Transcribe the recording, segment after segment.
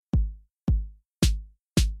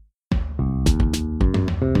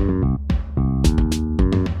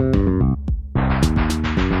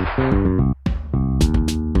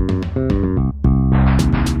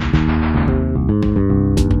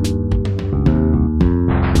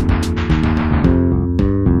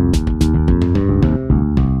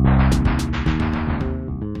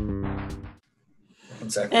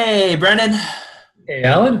sec. Hey, Brennan. Hey,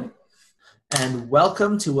 Alan. And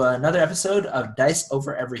welcome to another episode of Dice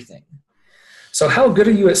Over Everything. So how good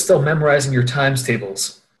are you at still memorizing your times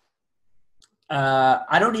tables?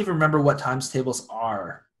 I don't even remember what times tables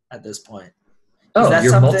are at this point. Oh, that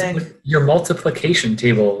your multiplication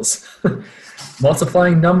tables.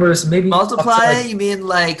 Multiplying numbers, maybe. Multiply, you mean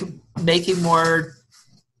like making more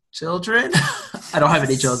children? I don't have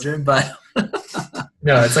any children, but...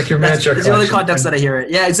 No, it's like your miniature It's the only context that I hear it.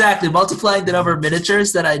 Yeah, exactly. Multiplying the number of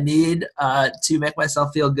miniatures that I need to make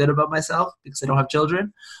myself feel good about myself because I don't have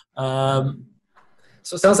children.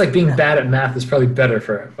 So it sounds like being bad at math is probably better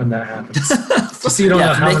for when that happens. Just so you don't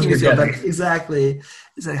know how many you're getting. Exactly.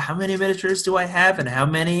 It's like, how many miniatures do I have and how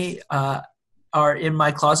many are in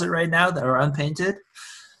my closet right now that are unpainted?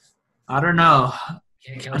 I don't know.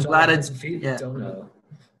 Can't count I'm glad it's... Yeah. Don't know.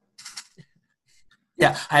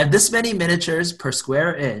 Yeah, I have this many miniatures per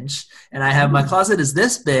square inch, and I have my closet is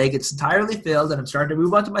this big. It's entirely filled, and I'm starting to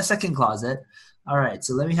move on to my second closet. All right,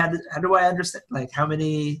 so how do I understand? Like, how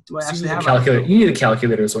many do I actually have? You need a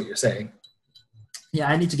calculator is what you're saying. Yeah,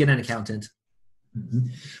 I need to get an accountant. Mm-hmm.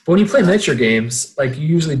 But when you play miniature games, like, you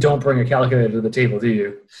usually don't bring a calculator to the table, do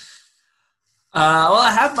you? Well,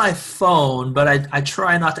 I have my phone, but I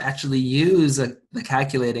try not to actually use the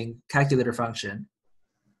calculator function.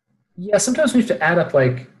 Yeah, sometimes we have to add up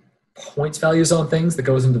like points values on things that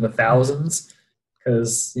goes into the thousands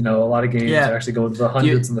because, a lot of games actually go into the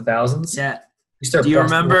hundreds and the thousands. Yeah. Do you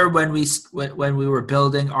remember when we were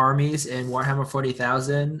building armies in Warhammer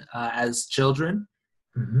 40,000 as children?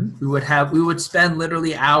 Mm-hmm. We would spend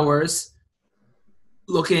literally hours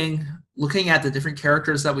looking at the different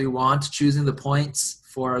characters that we want, choosing the points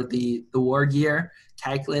for the war gear,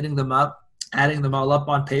 calculating them up, adding them all up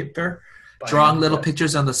on paper. Drawing little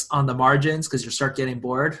pictures on the margins because you start getting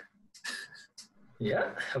bored. Yeah,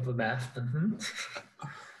 of the math. Mm-hmm.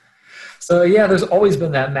 So yeah, there's always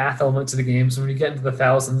been that math element to the games. When you get into the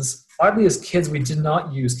thousands, oddly as kids, we did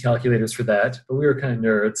not use calculators for that, but we were kind of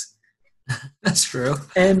nerds. That's true.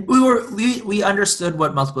 And we understood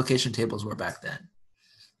what multiplication tables were back then.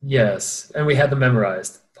 Yes, and we had them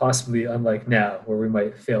memorized. Possibly unlike now, where we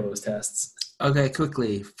might fail those tests. Okay,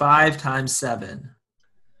 quickly. 5 times 7.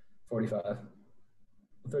 45.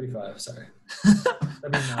 35, sorry.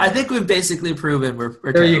 I think we've basically proven we're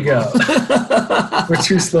there you go. We're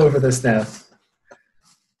too slow for this now.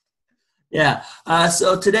 Yeah.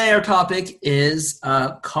 So today our topic is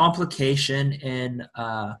complication in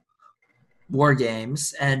war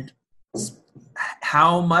games and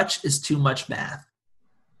how much is too much math.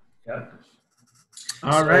 Yeah.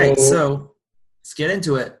 All right. So let's get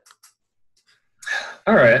into it.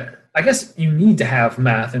 All right. I guess you need to have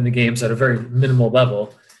math in the games at a very minimal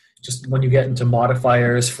level. Just when you get into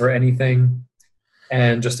modifiers for anything,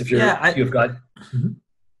 and just if you've got. Mm-hmm.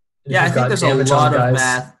 Yeah, I think there's a lot of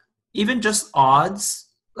math. Even just odds,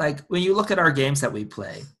 like when you look at our games that we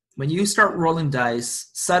play, when you start rolling dice,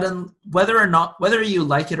 whether you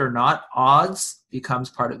like it or not, odds becomes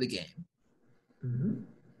part of the game. Mm-hmm.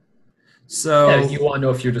 So if you want to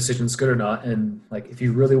know if your decision's good or not, and like if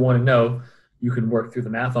you really want to know, you can work through the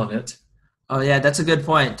math on it. Oh, yeah, that's a good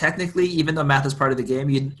point. Technically, even though math is part of the game,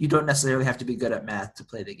 you don't necessarily have to be good at math to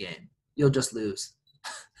play the game. You'll just lose.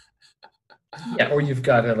 Yeah, or you've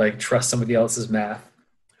got to trust somebody else's math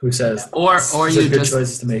who says or you good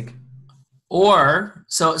choices to make. Or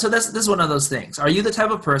so this is one of those things. Are you the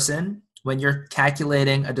type of person when you're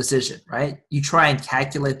calculating a decision, right? You try and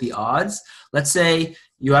calculate the odds. Let's say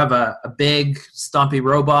you have a big stompy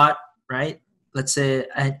robot, right? Let's say,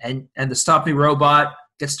 and the stompy robot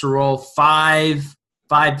gets to roll 5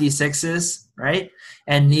 d6s, right?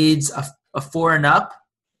 And needs a 4 and up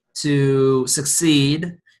to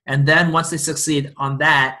succeed. And then once they succeed on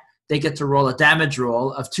that, they get to roll a damage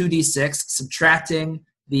roll of 2d6, subtracting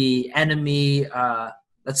the enemy,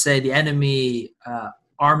 let's say the enemy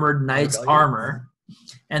armored knight's armor.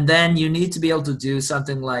 And then you need to be able to do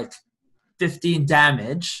something like 15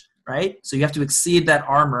 damage, right? So you have to exceed that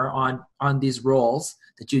armor on these rolls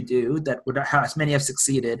that you do that would have, as many have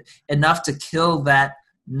succeeded, enough to kill that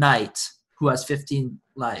knight who has 15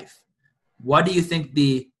 life. What do you think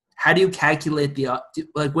how do you calculate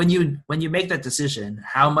when you make that decision,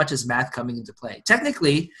 how much is math coming into play?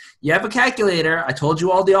 Technically, you have a calculator. I told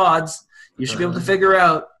you all the odds. You should be able to figure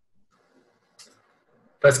out.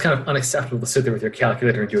 That's kind of unacceptable to sit there with your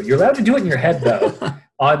calculator and do it. You're allowed to do it in your head, though.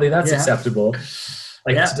 Oddly, that's acceptable.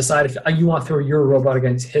 To decide if you want to throw your robot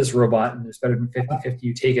against his robot and there's better than 50-50,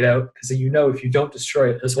 you take it out because if you don't destroy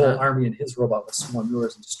it, his whole army and his robot will swarm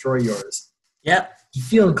yours and destroy yours. Yep. You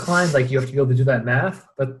feel inclined like you have to be able to do that math,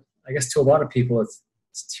 but I guess to a lot of people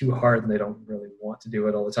it's too hard and they don't really want to do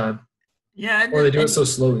it all the time. Yeah, or they do it so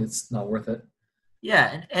slowly it's not worth it.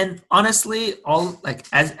 Yeah, and honestly, all like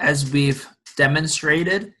as we've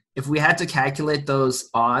demonstrated, if we had to calculate those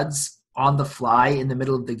odds on the fly in the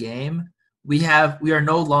middle of the game, we are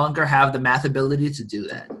no longer have the math ability to do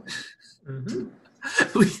that. Mm-hmm.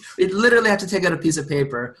 we literally have to take out a piece of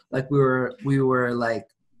paper like we were like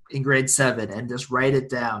in grade 7 and just write it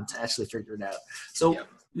down to actually figure it out. So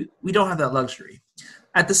we don't have that luxury.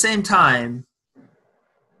 At the same time,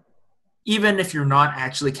 even if you're not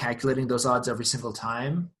actually calculating those odds every single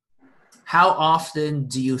time, how often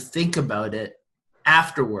do you think about it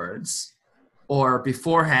afterwards or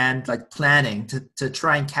beforehand, like planning to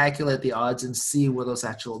try and calculate the odds and see where those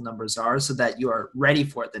actual numbers are so that you are ready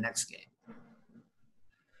for it the next game?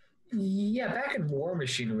 Yeah, back in War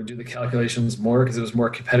Machine, we would do the calculations more because it was more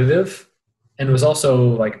competitive. And it was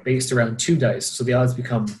also like based around 2 dice. So the odds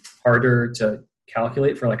become harder to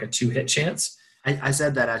calculate for like a 2-hit chance. I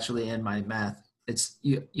said that actually in my math. It's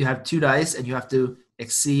you have 2 dice and you have to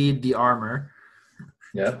exceed the armor.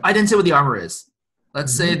 Yeah. I didn't say what the armor is.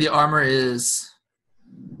 Let's say the armor is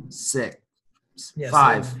 6. Yeah,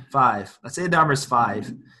 5. Let's say the armor is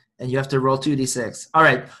 5 and you have to roll 2d6. All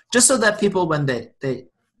right. Just so that people, when they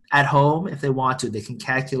at home, if they want to, they can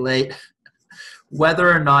calculate whether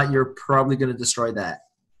or not you're probably going to destroy that.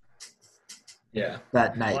 Yeah.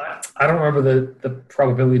 That night. Well, I don't remember the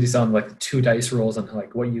probabilities on like the 2 dice rolls and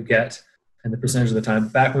like what you get and the percentage of the time.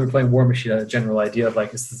 Back when we were playing War Machine, I had a general idea of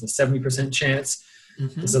like, this is a 70% chance.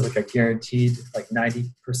 Mm-hmm. This is like a guaranteed like 90%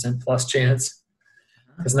 plus chance.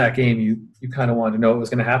 Because in that game, you kind of wanted to know what was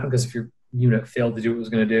going to happen because if your unit failed to do what it was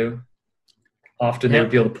going to do, often they would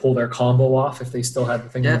be able to pull their combo off if they still had the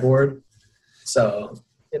thing on the board. So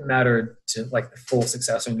it mattered to like the full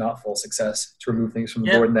success or not full success to remove things from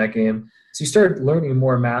the board in that game. So you started learning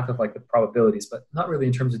more math of like the probabilities, but not really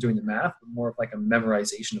in terms of doing the math, but more of like a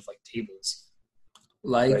memorization of like tables.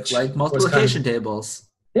 Like multiplication tables.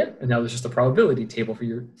 Yeah, and now there's just a probability table for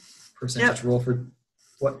your percentage roll for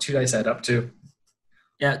what 2 dice add up to.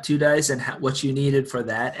 Yeah, 2 dice and what you needed for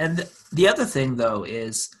that. And the other thing though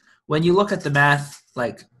is when you look at the math,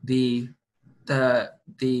 like the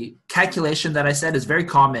calculation that I said is very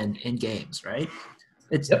common in games, right?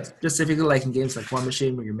 It's specifically like in games like War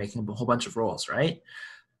Machine where you're making a whole bunch of rolls, right?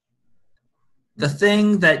 The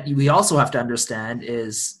thing that we also have to understand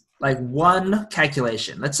is like one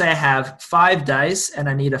calculation. Let's say I have 5 dice and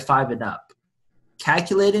I need a 5 and up.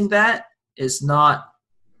 Calculating that is not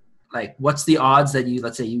like what's the odds that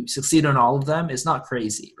let's say you succeed on all of them is not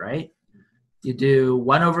crazy, right? You do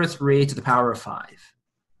 1/3 to the power of 5.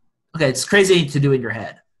 Okay, it's crazy to do in your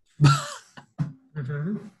head.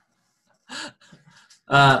 Mm-hmm.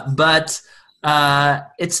 But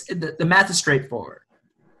it's the math is straightforward.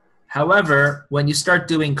 However, when you start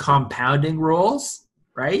doing compounding rolls,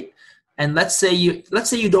 right? And let's say you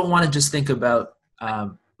don't want to just think about.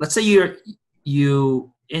 Let's say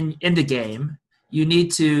you in the game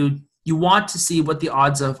you want to see what the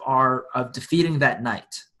odds are of defeating that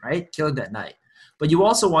knight, right? Killing that knight. But you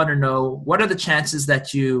also want to know what are the chances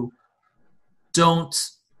that you don't.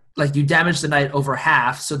 Like you damage the knight over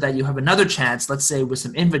half so that you have another chance, let's say with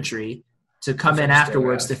some infantry, to come in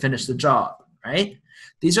afterwards to finish the job, right?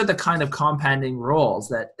 These are the kind of compounding rolls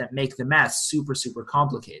that make the math super, super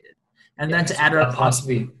complicated. And then to add up...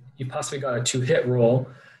 You possibly got a 2-hit roll,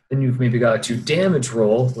 then you've maybe got a 2 damage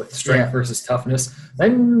roll with strength versus toughness.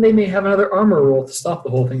 Then they may have another armor roll to stop the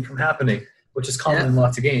whole thing from happening, which is common in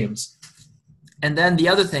lots of games. And then the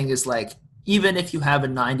other thing is like, even if you have a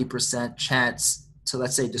 90% chance to,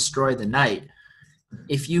 let's say, destroy the knight,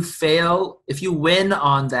 if you win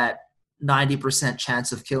on that 90%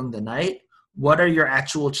 chance of killing the knight, what are your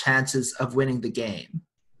actual chances of winning the game?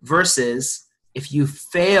 Versus if you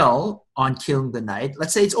fail on killing the knight,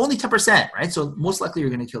 let's say it's only 10%, right? So most likely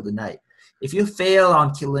you're going to kill the knight. If you fail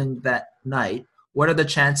on killing that knight, what are the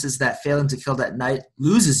chances that failing to kill that knight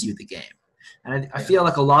loses you the game? And I feel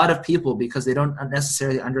like a lot of people, because they don't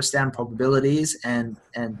necessarily understand probabilities and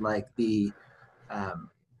like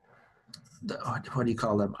what do you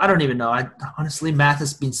call them? I don't even know. Honestly, math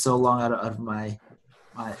has been so long out of my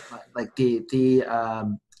like the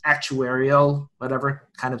actuarial whatever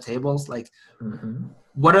kind of tables. Like,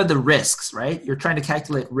 what are the risks? Right? You're trying to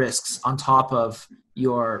calculate risks on top of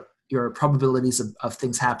your probabilities of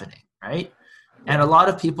things happening. Right? And a lot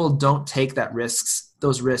of people don't take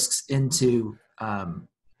those risks into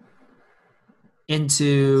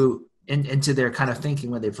their kind of thinking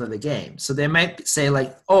when they play the game. So they might say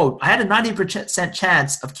like, oh, I had a 90%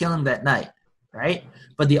 chance of killing that knight, right?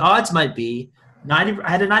 But the odds might be I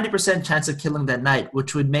had a 90% chance of killing that knight,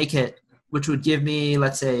 which would make it which would give me,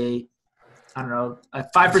 let's say, I don't know, a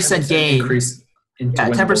 5% gain. Increase into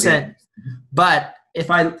 10%. But if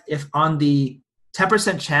on the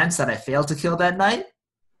 10% chance that I fail to kill that knight,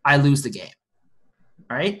 I lose the game.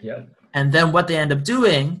 Right? Yeah. And then what they end up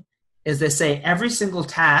doing is they say every single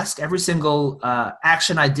task, every single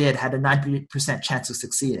action I did had a 90% chance of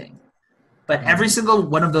succeeding. But every single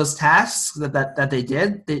one of those tasks that they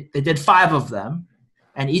did 5 of them.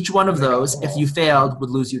 And each one of those, if you failed, would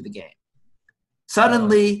lose you the game.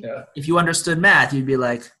 Suddenly, if you understood math, you'd be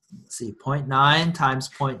like, let's see, 0.9 times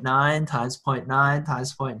 0.9 times 0.9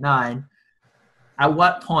 times 0.9. At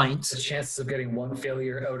what point? The chances of getting one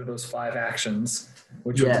failure out of those 5 actions,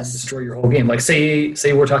 which would destroy your whole game. Like say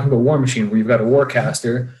we're talking about War Machine, where you've got a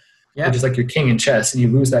Warcaster, which is like your king in chess, and you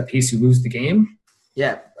lose that piece, you lose the game.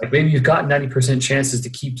 Yeah. Like maybe you've got 90% chances to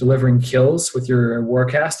keep delivering kills with your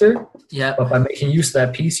Warcaster. Yeah. But by making use of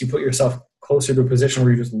that piece, you put yourself closer to a position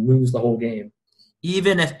where you just lose the whole game.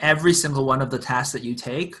 Even if every single one of the tasks that you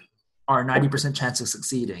take are 90% chance of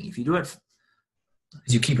succeeding. If you do it,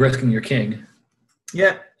 you keep risking your king.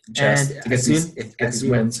 Yeah. And as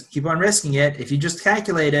you wins. Keep on risking it. If you just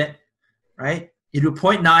calculate it, right? You do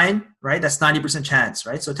 0.9, right? That's 90% chance,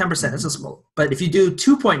 right? So 10%, that's a small. But if you do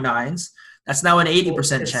 2.9s, that's now an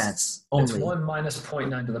 80% chance only. It's 1 minus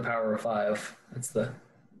 0.9 to the power of 5. That's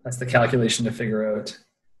the calculation to figure out.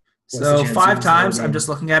 So 5 times, I'm just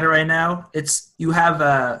looking at it right now. It's a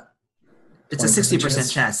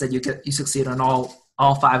 60% chance that you succeed on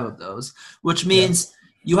all 5 of those, which means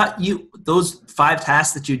those 5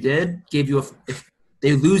 tasks that you did gave you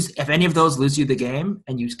if any of those lose you the game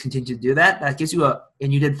and you continue to do that gives you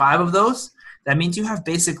and you did 5 of those, that means you have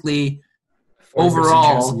basically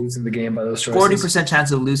overall losing the game by those choices. 40%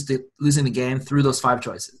 chance of losing the game through those 5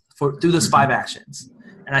 choices, through those 5 actions.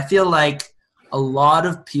 And I feel like a lot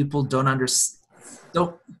of people don't understand,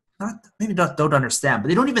 don't understand, but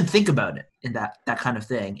they don't even think about it in that kind of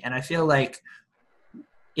thing. And I feel like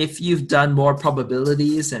if you've done more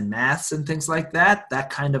probabilities and maths and things like that, that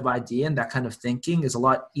kind of idea and that kind of thinking is a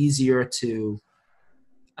lot easier to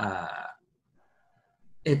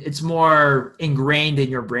it's more ingrained in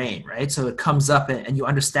your brain, right? So it comes up and you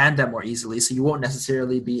understand that more easily, so you won't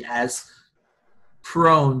necessarily be as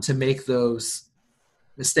prone to make those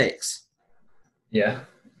mistakes. Yeah.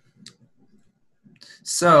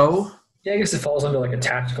 So I guess it falls under like a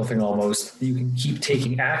tactical thing almost. You can keep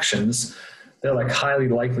taking actions that are like highly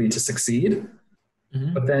likely to succeed.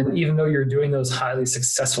 Mm-hmm. But then even though you're doing those highly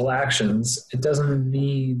successful actions, it doesn't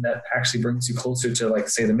mean that actually brings you closer to, like,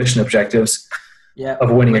 say, the mission objectives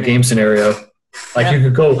of winning a game scenario. Like you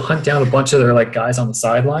could go hunt down a bunch of their like guys on the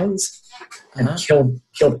sidelines and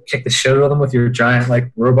kick the shit out of them with your giant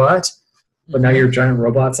like robot. But now your giant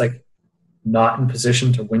robot's like not in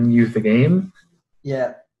position to win you the game.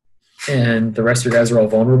 Yeah. And the rest of your guys are all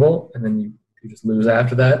vulnerable, and then you just lose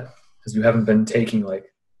after that because you haven't been taking like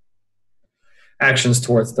actions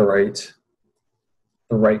towards the right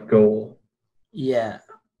goal. Yeah.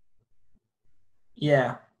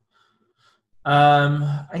 Yeah.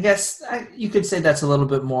 I guess you could say that's a little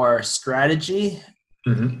bit more strategy,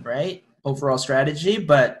 right? Overall strategy,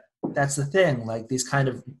 but that's the thing. Like these kind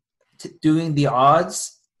of doing the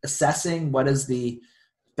odds, assessing what is the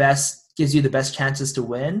best, gives you the best chances to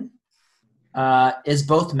win, is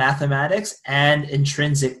both mathematics and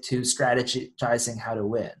intrinsic to strategizing how to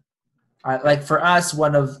win. Like for us,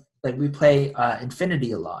 we play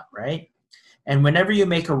Infinity a lot, right? And whenever you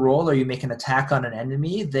make a roll or you make an attack on an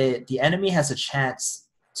enemy, the enemy has a chance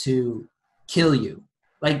to kill you.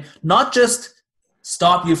 Like not just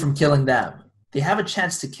stop you from killing them. They have a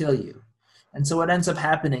chance to kill you. And so what ends up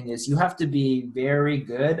happening is you have to be very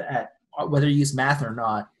good at, whether you use math or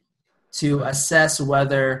not, to assess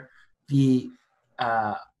whether the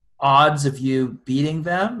odds of you beating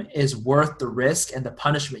them is worth the risk and the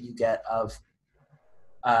punishment you get of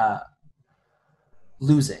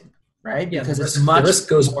losing. Right? Yeah, because the risk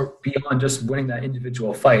goes beyond just winning that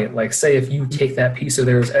individual fight. Like, say if you take that piece of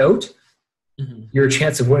theirs out, your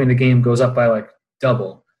chance of winning the game goes up by like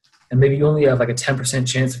double. And maybe you only have like a 10%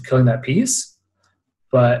 chance of killing that piece.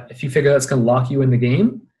 But if you figure that's going to lock you in the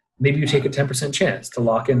game, maybe you take a 10% chance to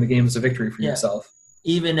lock in the game as a victory for yourself.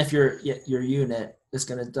 Even if your unit is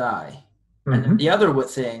going to die. And the other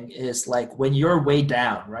thing is, like, when you're way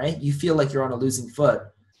down, right? You feel like you're on a losing foot.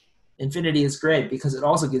 Infinity is great because it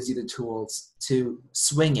also gives you the tools to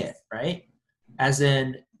swing it, right? As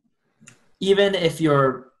in, even if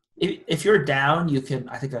you're down, you can,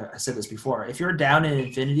 I think I said this before, if you're down in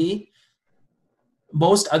Infinity,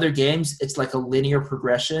 most other games, it's like a linear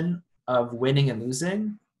progression of winning and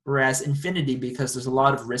losing. Whereas Infinity, because there's a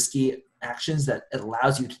lot of risky actions that it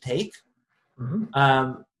allows you to take,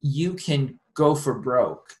 you can go for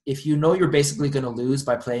broke. If you know you're basically going to lose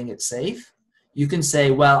by playing it safe, you can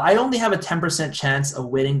say, well, I only have a 10% chance of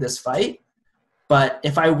winning this fight, but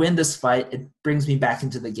if I win this fight, it brings me back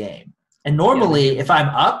into the game. And normally, if I'm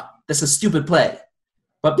up, that's a stupid play.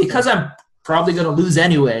 But because I'm probably going to lose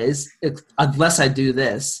anyways, unless I do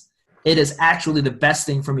this, it is actually the best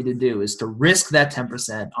thing for me to do is to risk that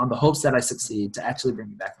 10% on the hopes that I succeed to actually bring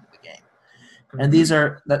me back into the game. And these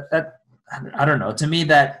are, I don't know, to me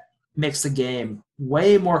that makes the game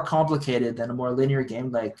way more complicated than a more linear game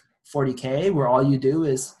like 40K, where all you do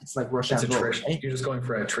is, it's like Rochambeau, right? You're just going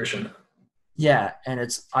for attrition. Yeah, and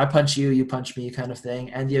it's I punch you, you punch me kind of thing.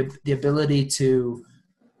 And the ability to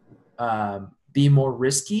be more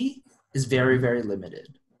risky is very, very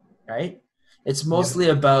limited, right? It's mostly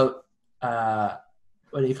about,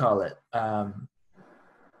 what do you call it?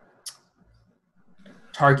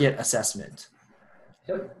 Target assessment.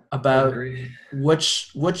 Yep. About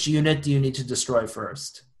which unit do you need to destroy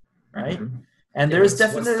first, right? And there's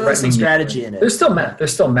definitely some strategy in it. There's still math.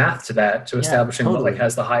 There's still math to that, to establishing what like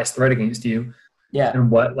has the highest threat against you, and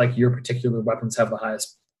what like your particular weapons have the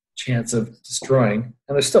highest chance of destroying.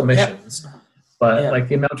 And there's still missions, but like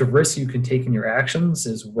the amount of risk you can take in your actions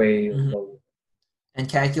is way lower. And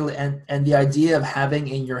calculate and the idea of having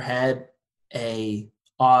in your head a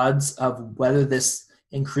odds of whether this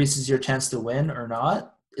increases your chance to win or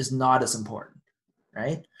not is not as important,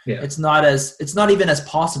 right? Yeah. It's not even as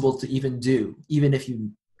possible to even do, even if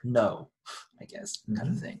you know, I guess, kind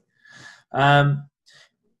of thing.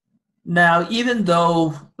 Now, even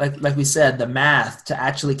though, like we said, the math to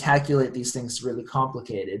actually calculate these things is really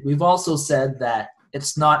complicated, we've also said that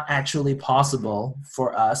it's not actually possible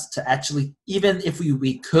for us to actually, even if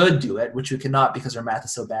we could do it, which we cannot because our math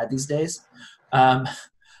is so bad these days,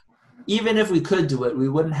 even if we could do it, we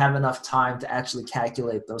wouldn't have enough time to actually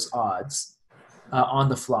calculate those odds on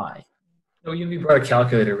the fly. No, even if you brought a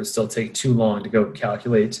calculator, it would still take too long to go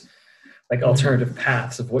calculate like alternative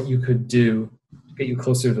paths of what you could do to get you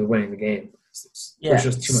closer to winning the game. There's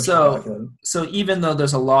just too much to calculate. So even though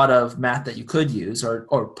there's a lot of math that you could use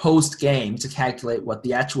or post-game to calculate what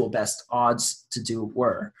the actual best odds to do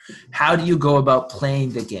were, how do you go about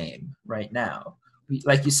playing the game right now?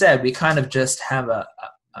 Like you said, we kind of just have a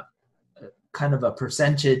kind of a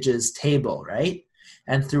percentages table, right?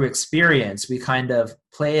 And through experience, we kind of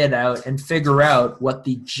play it out and figure out what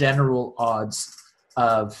the general odds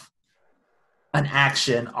of an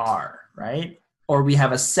action are, right? Or we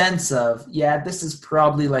have a sense of, this is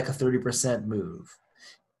probably like a 30% move.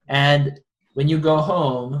 And when you go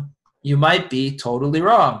home, you might be totally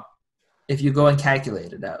wrong if you go and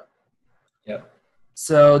calculate it out. Yep.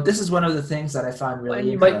 So this is one of the things that I find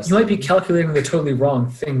really interesting. You might be calculating the totally wrong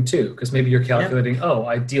thing too, because maybe you're calculating,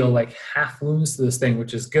 I deal like half wounds to this thing,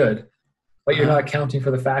 which is good, but you're not accounting for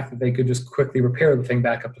the fact that they could just quickly repair the thing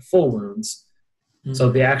back up to full wounds.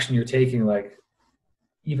 So the action you're taking, like,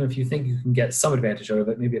 even if you think you can get some advantage out of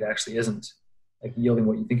it, maybe it actually isn't like yielding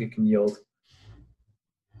what you think it can yield.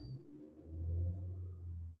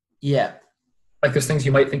 Yeah. Like there's things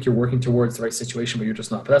you might think you're working towards the right situation, but you're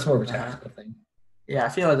just not. But that's more of a tactical thing. Yeah, I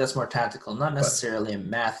feel like that's more tactical, not necessarily a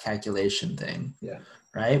math calculation thing. Yeah.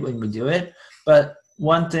 Right, when we do it. But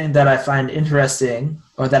one thing that I find interesting,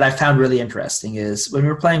 or that I found really interesting, is when we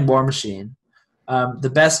were playing War Machine,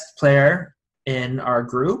 the best player in our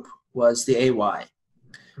group was the AY.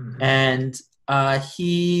 And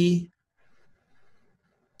he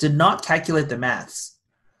did not calculate the maths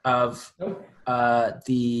of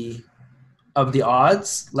the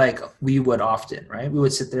odds like we would often, right? We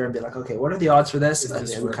would sit there and be like, okay, what are the odds for this? And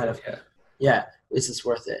they would kind of, is this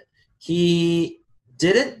worth it? He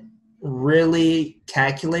didn't really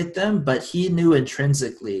calculate them, but he knew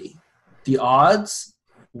intrinsically the odds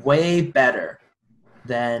way better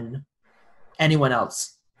than anyone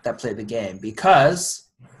else that played the game, because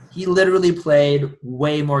he literally played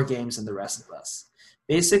way more games than the rest of us.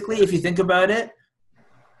 Basically, if you think about it,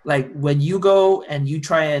 like when you go and you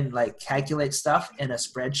try and like calculate stuff in a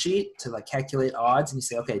spreadsheet to like calculate odds, and you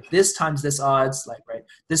say, okay, this times this odds, like, right,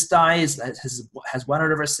 this die has 1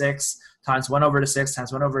 over 6 times 1 over 6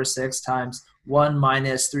 times 1 over 6 times 1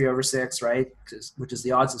 minus 3 over 6, right? Which is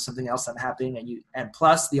the odds of something else not happening, and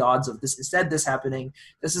plus the odds of this instead this happening.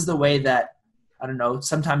 This is the way that, I don't know,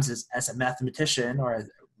 sometimes as a mathematician or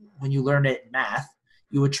when you learn it in math,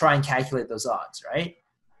 you would try and calculate those odds, right?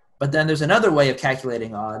 But then there's another way of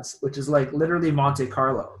calculating odds, which is like literally Monte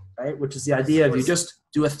Carlo, right? Which is the idea of you just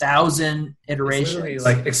do 1,000 iterations. It's literally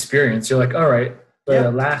like experience. You're like, all right,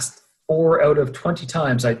 the last 4 out of 20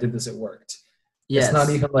 times I did this, it worked. Yes. It's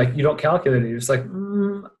not even like you don't calculate it. You're just like,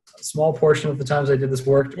 small portion of the times I did this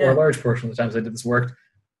worked, or a large portion of the times I did this worked.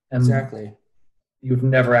 And exactly. You've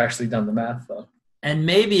never actually done the math, though. And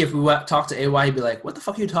maybe if we talk to AY, he'd be like, "What the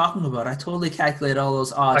fuck are you talking about? I totally calculated all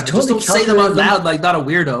those odds. Just don't say them out loud like not a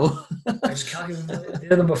weirdo." I just calculated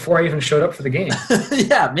them before I even showed up for the game.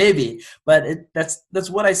 Yeah, maybe. But that's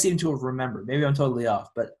what I seem to have remembered. Maybe I'm totally off.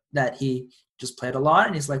 But that he just played a lot,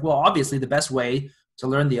 and he's like, well, obviously the best way to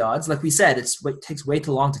learn the odds, like we said, it takes way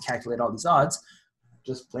too long to calculate all these odds.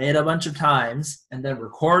 Just play it a bunch of times and then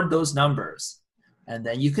record those numbers. And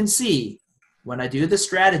then you can see when I do the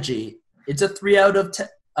strategy, it's a 3 out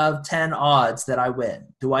of 10 odds that I win.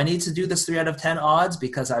 Do I need to do this 3 out of 10 odds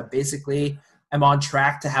because I basically am on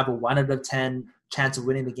track to have a 1 out of 10 chance of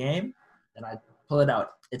winning the game? Then I pull it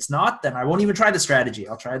out. It's not, then I won't even try the strategy.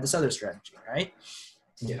 I'll try this other strategy, right?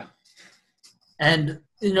 Yeah. And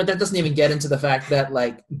that doesn't even get into the fact that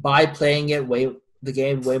like by playing the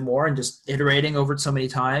game way more and just iterating over it so many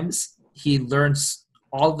times, he learns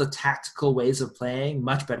all the tactical ways of playing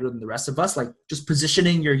much better than the rest of us. Like just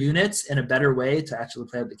positioning your units in a better way to actually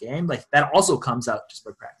play the game. Like that also comes out just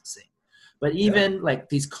by practicing. But even like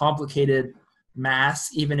these complicated maths,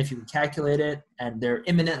 even if you can calculate it and they're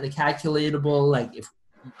imminently calculatable, like if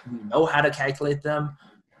we know how to calculate them,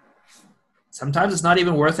 sometimes it's not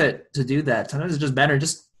even worth it to do that. Sometimes it's just better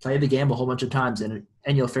just play the game a whole bunch of times and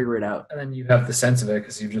you'll figure it out. And then you have the sense of it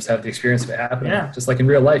because you just have the experience of it happening. Yeah. Just like in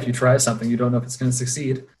real life, you try something, you don't know if it's going to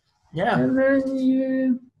succeed. Yeah. And then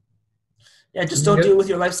you... Yeah, just don't do it with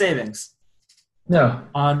your life savings. No.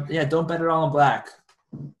 Don't bet it all on black.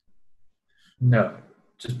 No.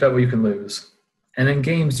 Just bet what you can lose. And in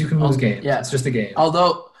games, you can lose games. Yeah. It's just a game.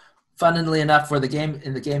 Although, funnily enough, for the game,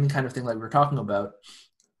 in the gaming kind of thing like we were talking about,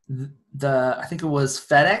 I think it was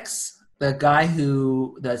FedEx, the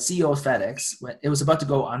CEO of FedEx, it was about to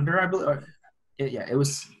go under, I believe. It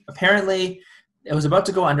was about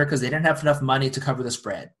to go under because they didn't have enough money to cover the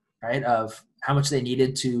spread, right, of how much they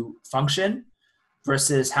needed to function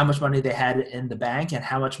versus how much money they had in the bank and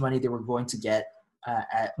how much money they were going to get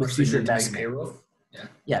with future investment. Payroll?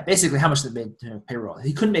 Yeah, basically how much they made payroll.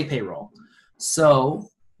 He couldn't make payroll.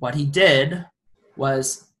 So what he did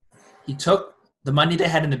was he took the money they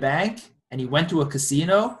had in the bank and he went to a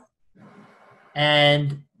casino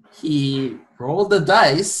and he rolled the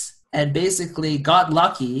dice and basically got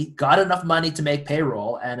lucky, got enough money to make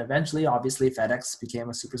payroll, and eventually, obviously, FedEx became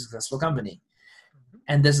a super successful company.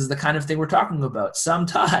 And this is the kind of thing we're talking about.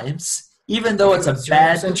 Sometimes, even though it's a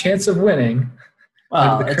bad chance of winning,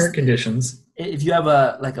 under the current conditions, if you have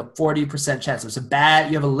a 40% chance,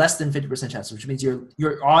 you have a less than 50% chance, which means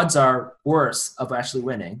your odds are worse of actually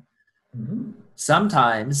winning. Mm-hmm.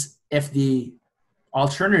 Sometimes, if the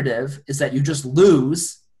alternative is that you just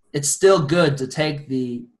lose, it's still good to take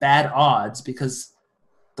the bad odds because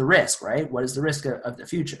the risk, right? What is the risk of the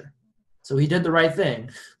future? So he did the right thing.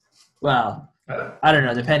 Well, I don't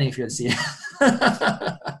know, depending if you're the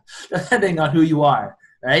CEO, depending on who you are,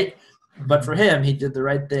 right? But for him, he did the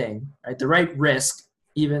right thing, right? The right risk,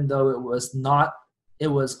 even though it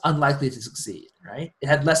was unlikely to succeed, right? It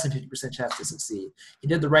had less than 50% chance to succeed. He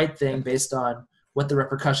did the right thing based on what the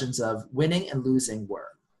repercussions of winning and losing were.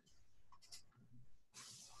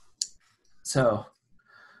 So,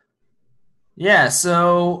 yeah,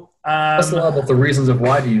 so... that's a lot about the reasons of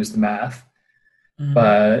why to use the math. Mm-hmm.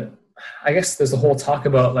 But I guess there's a whole talk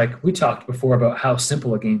about, like we talked before about how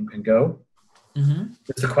simple a game can go. Mm-hmm.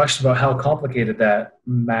 There's a question about how complicated the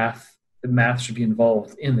math should be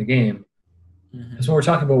involved in the game. Mm-hmm. Because when we're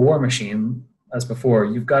talking about War Machine, as before,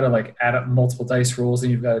 you've got to add up multiple dice rolls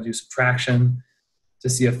and you've got to do subtraction to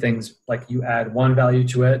see if things you add one value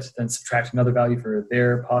to it, then subtract another value for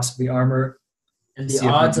their possibly armor. And the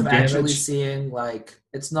odds of actually seeing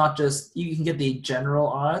it's not just, you can get the general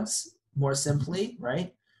odds more simply,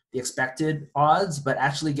 right? The expected odds, but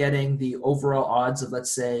actually getting the overall odds of,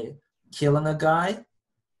 let's say, killing a guy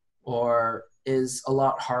is a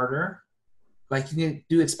lot harder. You can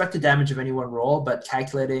do expected damage of any one roll, but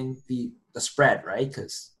calculating the spread, right?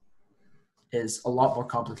 Because is a lot more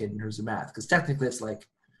complicated in terms of math. Because technically it's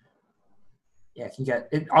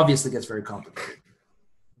it obviously gets very complicated.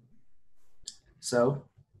 So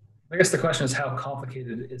I guess the question is, how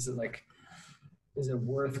complicated is it? Is it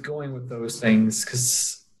worth going with those things?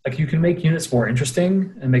 Because you can make units more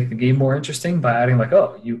interesting and make the game more interesting by adding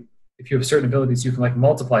if you have certain abilities, you can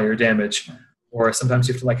multiply your damage, or sometimes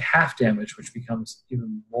you have to half damage, which becomes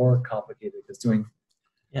even more complicated because doing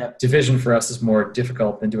division for us is more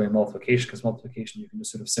difficult than doing multiplication, because multiplication you can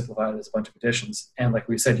just sort of simplify it as a bunch of additions. And like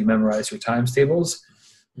we said, you memorize your times tables,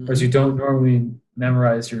 whereas you don't normally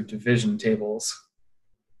memorize your division tables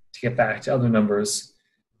to get back to other numbers.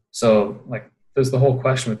 So there's the whole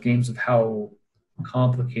question with games of how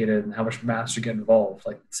complicated and how much math should get involved.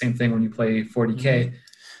 Like same thing when you play 40K,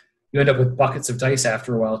 you end up with buckets of dice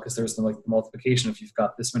after a while because there's the multiplication. If you've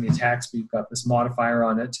got this many attacks, but you've got this modifier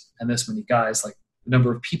on it, and this many guys, like the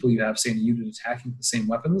number of people you have, say, in a unit attacking the same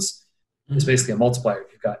weapons is basically a multiplier.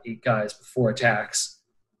 If you've got 8 guys with 4 attacks,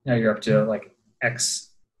 now you're up to like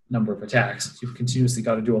X number of attacks. So you've continuously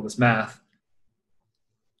got to do all this math.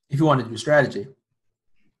 If you want to do strategy.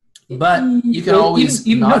 But you can always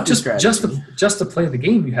even not do just strategy. just to play the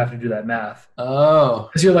game, you have to do that math. Oh.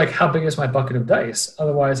 Because you're like, how big is my bucket of dice?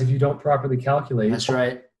 Otherwise, if you don't properly calculate That's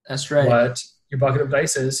right. what your bucket of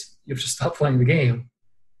dice is, you have to stop playing the game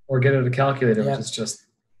or get out a calculator, which just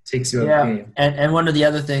takes you out of the game. And one of the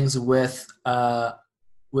other things with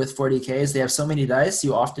 40K is they have so many dice,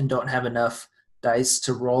 you often don't have enough dice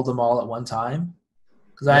to roll them all at one time.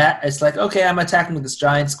 Because it's like, okay, I'm attacking with this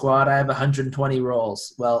giant squad. I have 120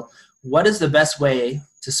 rolls. Well, what is the best way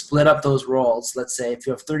to split up those rolls? Let's say if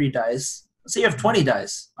you have 30 dice, let's say you have 20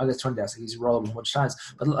 dice. I guess 20 dice, because you roll them a bunch of times.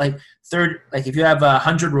 But like if you have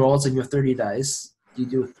 100 rolls and you have 30 dice, do you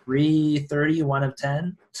do 330, 1 of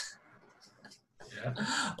 10? Yeah.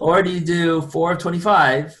 Or do you do 4 of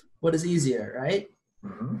 25? What is easier, right?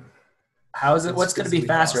 Mm-hmm. How is it? What's going to be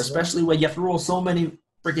faster, especially when you have to roll so many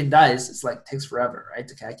freaking dice? It's like takes forever, right,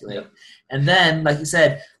 to calculate. Yep. And then, like you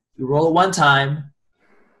said, you roll it one time.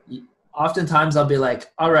 Oftentimes, I'll be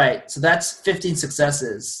like, "All right, so that's 15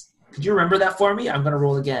 successes. Could you remember that for me? I'm going to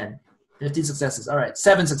roll again. 15 successes. All right,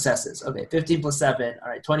 7 successes. Okay, 15 plus 7. All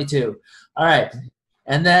right, 22. All right."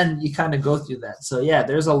 And then you kind of go through that. So yeah,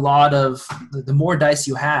 there's a lot of the more dice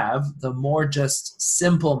you have, the more just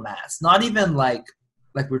simple math. Not even like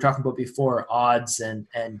we were talking about before, odds and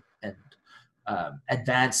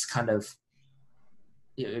advanced kind of,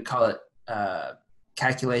 you call it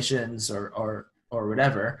calculations or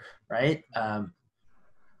whatever, right?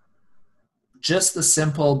 Just the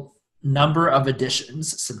simple number of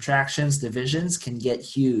additions, subtractions, divisions can get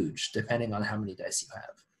huge depending on how many dice you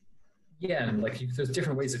have. Yeah, and like there's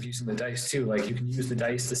different ways of using the dice too. Like you can use the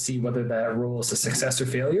dice to see whether that roll is a success or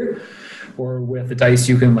failure, or with the dice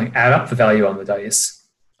you can like add up the value on the dice.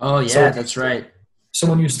 Oh yeah, that's right. So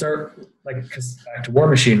when you start, like, because back to War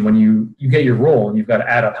Machine, when you get your roll and you've got to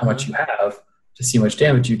add up how much you have to see how much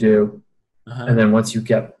damage you do, and then once you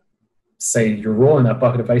get, say, you're rolling that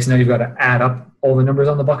bucket of dice, now you've got to add up all the numbers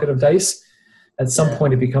on the bucket of dice. At some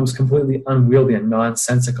point, it becomes completely unwieldy and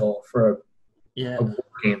nonsensical for a war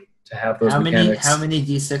game to have those mechanics. How many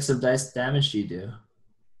d6 of dice damage do you do?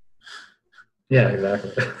 Yeah,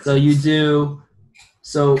 exactly. So you do.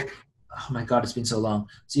 Oh my God, it's been so long.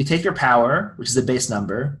 So you take your power, which is a base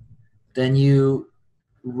number, then you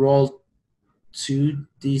roll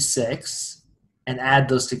 2d6 and add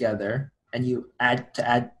those together, and you add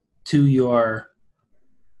to your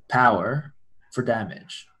power for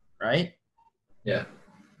damage, right? Yeah.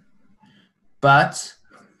 But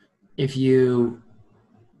if you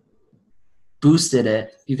boosted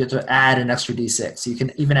it, you get to add an extra d6. So you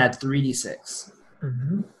can even add 3d6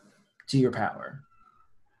 to your power.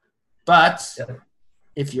 But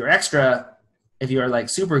if you're like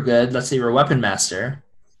super good, let's say you're a weapon master,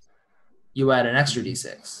 you add an extra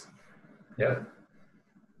d6. Yeah.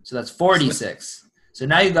 So that's 4d6. So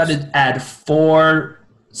now you've got to add 4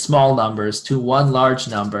 small numbers to one large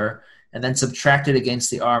number and then subtract it against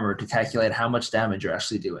the armor to calculate how much damage you're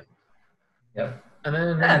actually doing. Yeah. And then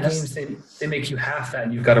in games, they make you half that,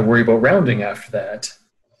 and you've got to worry about rounding after that.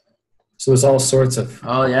 So there's all sorts of...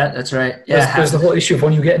 Oh, yeah, that's right. Yeah, there's the whole issue of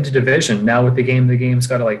when you get into division. Now with the game's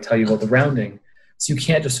got to like tell you about the rounding. So you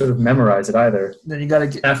can't just sort of memorize it either. Then you got to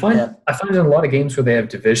get... I find in a lot of games where they have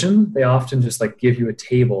division, they often just like give you a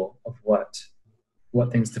table of what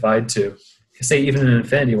things divide to. Say even in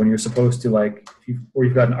Infinity, when you're supposed to like, or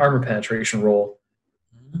you've got an armor penetration roll,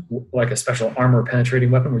 like a special armor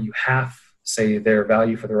penetrating weapon where you half, say, their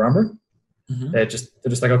value for their armor. They're just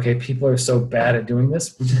like, okay, people are so bad at doing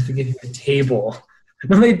this, we just have to give you a table.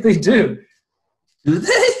 No, they do. Do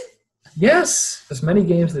they? Yes. There's many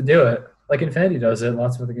games that do it. Like Infinity does it.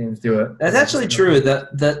 Lots of other games do it. That's actually true.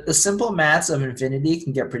 The simple maths of Infinity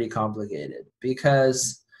can get pretty complicated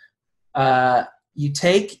because you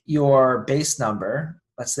take your base number.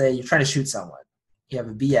 Let's say you're trying to shoot someone. You have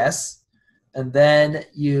a BS, and then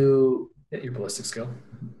you... your ballistic skill.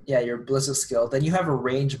 Yeah, your ballistic skill. Then you have a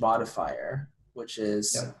range modifier, which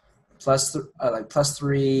is plus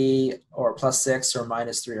 3 or plus 6 or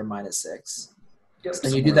minus 3 or minus 6. Yep,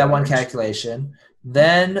 then you do that one calculation.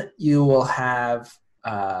 Then you will have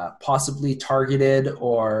possibly targeted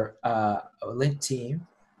or a linked team,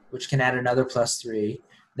 which can add another plus 3.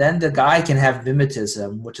 then the guy can have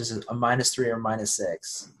mimetism, which is a -3 or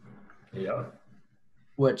 -6. Yeah.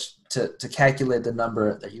 Which to calculate the number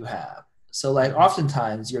that you have. So like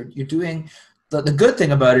oftentimes you're doing the good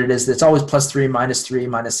thing about it is that it's always +3, -3,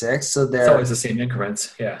 -6. So it's always the same increments.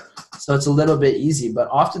 Yeah. So it's a little bit easy, but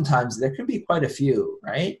oftentimes there can be quite a few,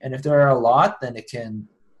 right? And if there are a lot, then it can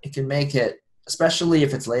make it, especially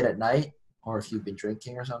if it's late at night or if you've been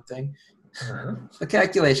drinking or something, the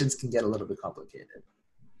calculations can get a little bit complicated.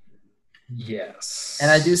 Yes. And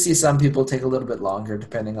I do see some people take a little bit longer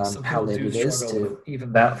depending on Some how people late do it is struggle too. with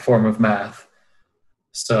even that form of math.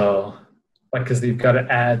 So, like, because they've got to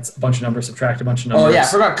add a bunch of numbers, subtract a bunch of numbers. Oh yeah, I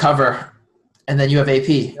forgot cover. And then you have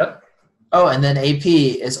AP. Yep. Oh, and then AP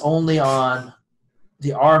is only on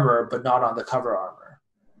the armor, but not on the cover armor.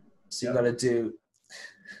 So you got to do.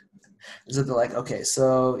 Is it like, okay,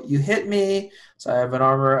 so you hit me, so I have an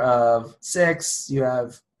armor of 6. You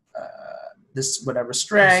have this whatever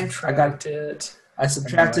strength. I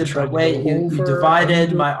subtracted, but wait, you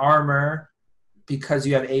divided my armor because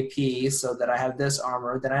you have AP, so that I have this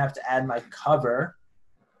armor. Then I have to add my cover.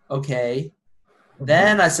 Okay.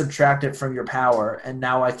 Then I subtract it from your power, and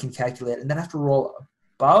now I can calculate it. And then I have to roll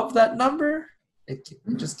above that number. It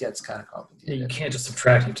just gets kind of complicated. Yeah, you can't just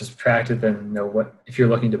subtract. You have to subtract it, then know what if you're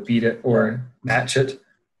looking to beat it or match it.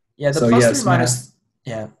 Yeah, the +3 minus.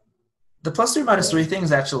 Yeah, the +3 -3 thing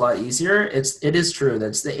is actually a lot easier. It is true that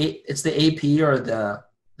it's the AP or the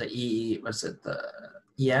E. What's it? The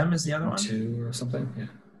EM is the other one. 2 or something. Yeah.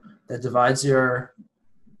 That divides your.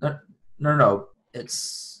 No.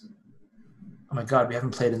 It's. Oh my God, we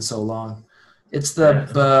haven't played in so long. It's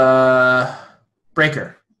the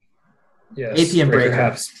breaker. Yes. AP and breaker.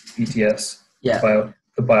 Halves BTS. Yeah.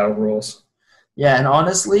 The bio rules. Yeah, and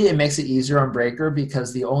honestly, it makes it easier on breaker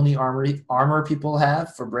because the only armor people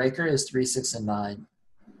have for breaker is 3, 6, and 9.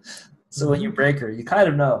 So when you breaker, you kind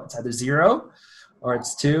of know it's either 0, or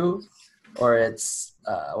it's 2, or it's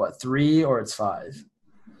 3, or it's 5.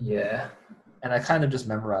 Yeah. And I kind of just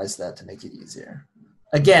memorized that to make it easier.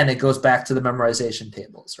 Again, it goes back to the memorization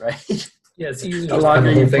tables, right? Yeah, it's easier the to longer have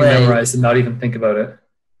the you whole thing play, memorized and not even think about it.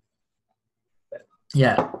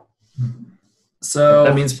 Yeah. So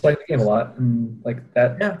that means playing the game a lot, and like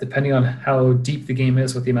that. Yeah. Depending on how deep the game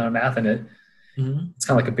is with the amount of math in it, it's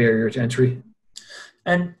kind of like a barrier to entry.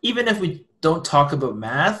 And even if we don't talk about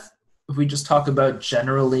math, if we just talk about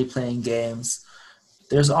generally playing games,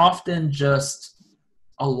 there's often just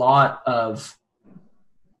a lot of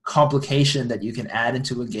complication that you can add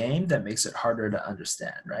into a game that makes it harder to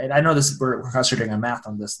understand, right? I know we're concentrating on math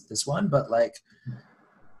on this one, but like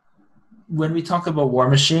when we talk about War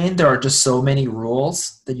Machine, there are just so many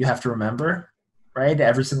rules that you have to remember, right?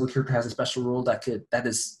 Every single character has a special rule that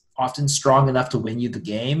is often strong enough to win you the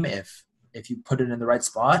game if you put it in the right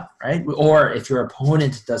spot, right? Or if your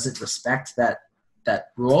opponent doesn't respect that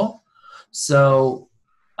rule. So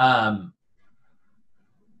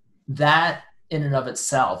that in and of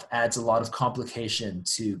itself adds a lot of complication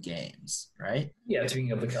to games, right? Yeah, to being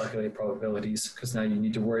able to calculate probabilities, because now you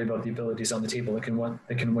need to worry about the abilities on the table that can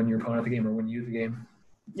win your opponent the game or win you the game.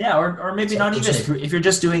 Yeah, or maybe not even if you're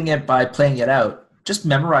just doing it by playing it out, just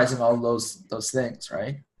memorizing all those things,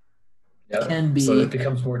 right? Yeah, can be so it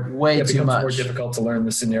becomes more more difficult to learn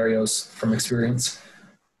the scenarios from experience.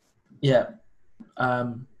 Yeah.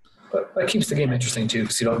 But that keeps the game interesting too,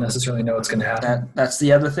 because you don't necessarily know what's going to happen. That's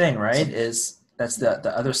the other thing, right? That's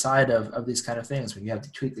the other side of these kind of things when you have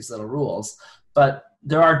to tweak these little rules. But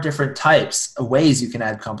there are different types of ways you can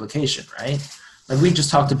add complication, right? Like we just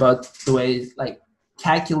talked about the way like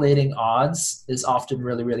calculating odds is often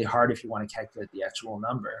really, really hard if you want to calculate the actual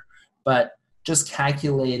number. But just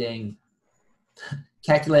calculating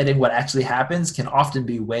what actually happens can often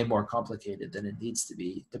be way more complicated than it needs to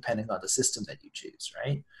be, depending on the system that you choose,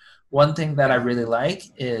 right? One thing that I really like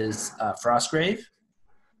is Frostgrave.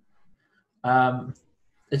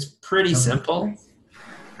 It's pretty simple.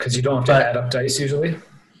 Because you don't have to add up dice usually?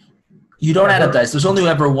 You don't add up dice. There's only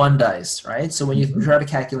ever one dice, right? So when you try to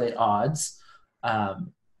calculate odds,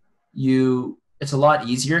 it's a lot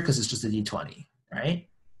easier because it's just a d20, right?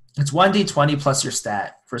 It's 1d20 plus your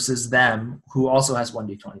stat versus them who also has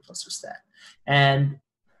 1d20 plus their stat. And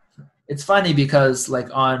it's funny because like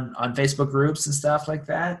on Facebook groups and stuff like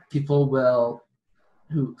that, people will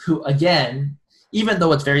who again, even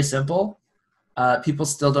though it's very simple, people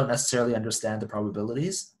still don't necessarily understand the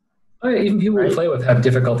probabilities. Oh, yeah, even people we play with have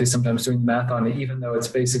difficulty sometimes doing math on it, even though it's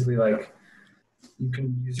basically like you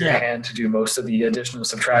can use your hand to do most of the addition and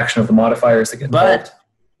subtraction of the modifiers that get involved. But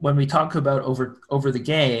when we talk about over the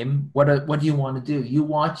game, what do you want to do? You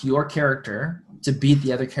want your character to beat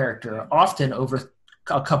the other character, often over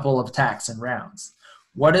a couple of attacks and rounds.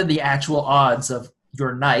 what are the actual odds of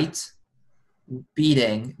your knight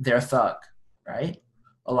beating their thug, right?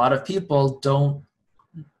 A lot of people don't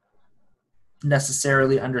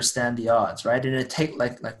necessarily understand the odds, right? And it take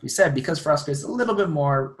like we said, because Frostgrave is a little bit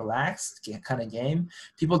more relaxed kind of game,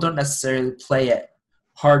 people don't necessarily play it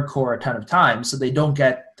hardcore a ton of times, so they don't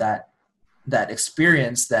get that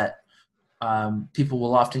experience that people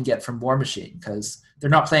will often get from War Machine because they're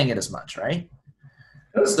not playing it as much, right?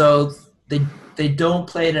 So they don't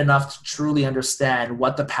play it enough to truly understand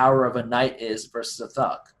what the power of a knight is versus a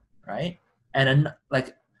thug, right? And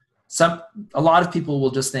a lot of people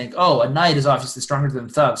will just think, oh, a knight is obviously stronger than a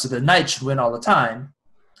thug, so the knight should win all the time.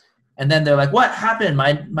 And then they're like, what happened?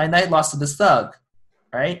 My knight lost to this thug,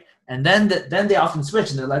 right? And then they often switch,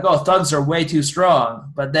 and they're like, oh, thugs are way too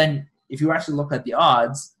strong. But then if you actually look at the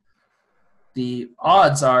odds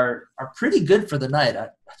are pretty good for the knight. I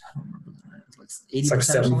don't remember the knight. It's like 80%. It's like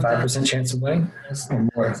 75% chance of winning. It's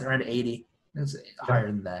around 80. It's higher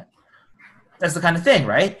than that. That's the kind of thing,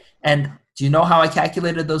 right? And do you know how I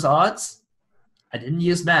calculated those odds? I didn't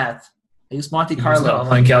use math. I used Monte Carlo. You used an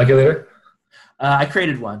online calculator? I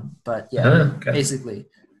created one, but yeah, okay. Basically.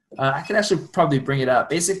 I could actually probably bring it up.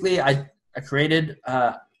 Basically, I created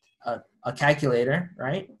a calculator,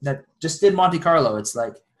 right, that just did Monte Carlo. It's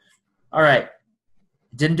like, all right,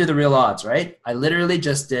 didn't do the real odds, right? I literally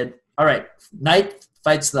just did, all right, knight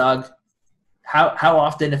fights thug. How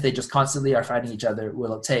often, if they just constantly are fighting each other,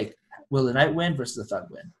 will it take? Will the knight win versus the thug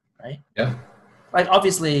win, right? Yeah. Like,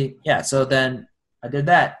 obviously, yeah, so then I did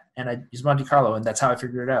that, and I used Monte Carlo, and that's how I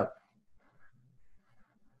figured it out.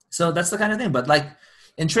 So that's the kind of thing. But, like,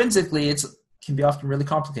 intrinsically, it can be often really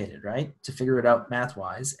complicated, right, to figure it out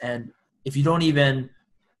math-wise. And if you don't even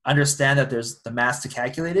understand that there's the math to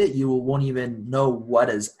calculate it, you won't even know what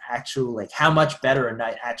is actual, like, how much better a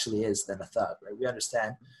knight actually is than a thug, right? We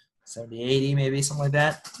understand 70, 80, maybe, something like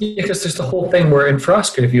that. Yeah, because there's the whole thing where in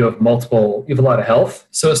Frostgrave you have a lot of health.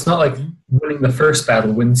 So it's not like winning the first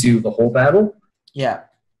battle wins you the whole battle. Yeah.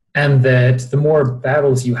 And that the more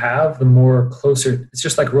battles you have, the more closer, it's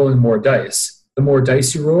just like rolling more dice. The more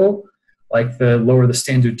dice you roll, like the lower the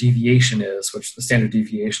standard deviation is, which the standard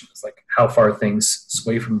deviation is like how far things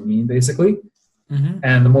sway from the mean, basically. Mm-hmm.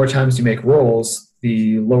 And the more times you make rolls,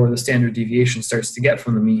 the lower the standard deviation starts to get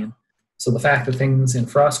from the mean. So the fact that things in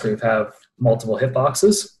Frostgrave have multiple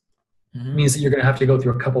hitboxes means that you're going to have to go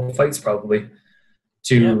through a couple of fights probably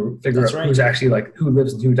to figure out who's actually like who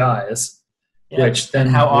lives and who dies, which then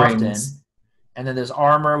and how often. And then there's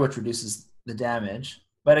armor, which reduces the damage.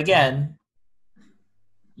 But again,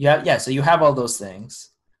 so you have all those things.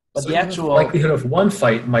 But so the actual likelihood of one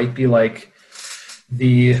fight might be like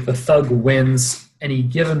the thug wins any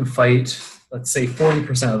given fight, let's say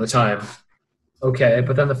 40% of the time. Okay,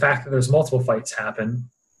 but then the fact that there's multiple fights happen,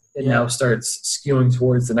 it now starts skewing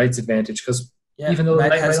towards the knight's advantage because even though the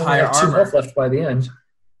knight has only have 2 health left by the end,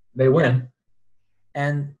 they win.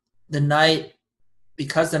 And the knight,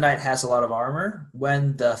 because the knight has a lot of armor,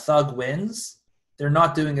 when the thug wins, they're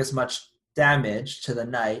not doing as much damage to the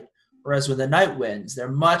knight, whereas when the knight wins, they're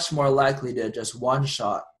much more likely to just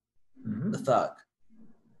one-shot the thug,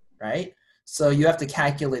 right? So you have to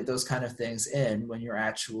calculate those kind of things in when you're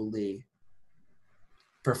actually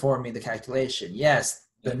performing the calculation. Yes,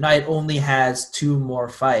 the knight only has 2 more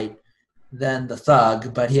fight than the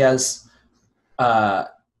thug, but he has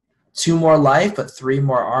 2 more life but 3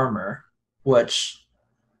 more armor, which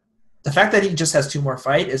the fact that he just has 2 more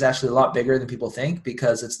fight is actually a lot bigger than people think,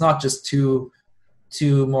 because it's not just two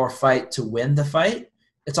more fight to win the fight,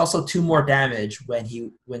 it's also 2 more damage when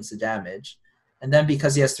he wins the damage. And then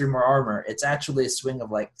because he has 3 more armor, it's actually a swing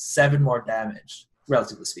of like 7 more damage,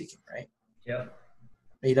 relatively speaking, right? Yeah.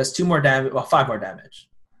 He does 2 more damage, 5 more damage,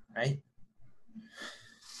 right?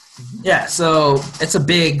 Yeah, so it's a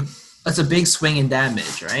big swing in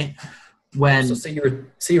damage, right? When so say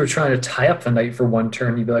you were trying to tie up the knight for 1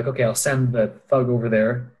 turn, you'd be like, okay, I'll send the thug over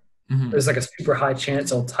there. There's like a super high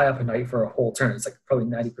chance I'll tie up a knight for a whole turn. It's like probably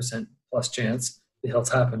 90% plus chance that he'll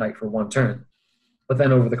tie up a knight for 1 turn. But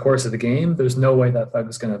then over the course of the game, there's no way that thug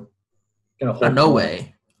is gonna hold. No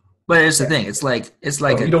way. But here's the thing: it's like a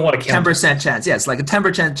 10% chance. Yeah, it's like a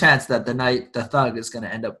 10% chance that the thug is going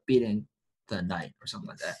to end up beating the knight or something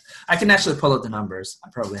like that. I can actually pull out the numbers. I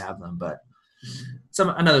probably have them, but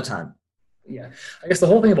another time. Yeah, I guess the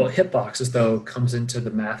whole thing about hitboxes though comes into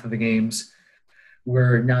the math of the games,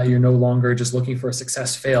 where now you're no longer just looking for a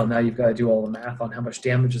success fail. Now you've got to do all the math on how much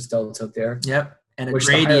damage is dealt out there. Yep, and a which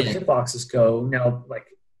gradient. The higher the hitboxes go,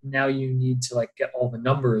 now you need to get all the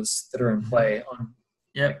numbers that are in play on.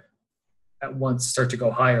 Yep. At once start to go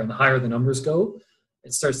higher, and the higher the numbers go,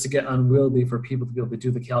 it starts to get unwieldy for people to be able to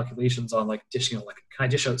do the calculations on like dishing out. Like, can I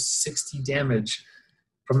dish out 60 damage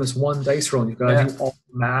from this one dice roll? And you've got to do all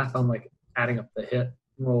the math on like adding up the hit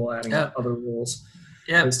roll, adding up other rolls.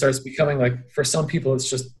 Yeah, it starts becoming like, for some people, it's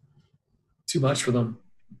just too much for them.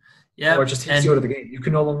 Yeah, or it just takes you out of the game. You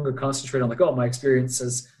can no longer concentrate on like, oh, my experience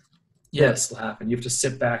says this will happen. You have to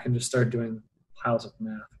sit back and just start doing piles of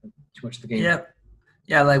math. Too much of the game.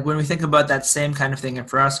 Yeah. Like when we think about that same kind of thing in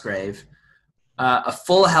Frostgrave, a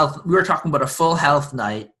full health. We were talking about a full health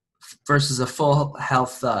knight versus a full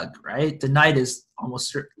health thug, right? The knight is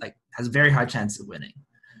almost like has a very high chance of winning.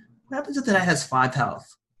 What happens if the knight has 5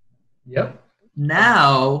 health? Yep.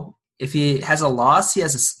 Now, if he has a loss, he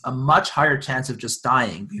has a much higher chance of just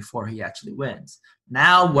dying before he actually wins.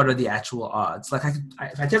 Now, what are the actual odds? Like,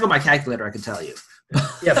 if I take out my calculator, I can tell you.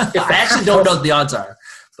 Yeah, if I actually don't know what the odds are.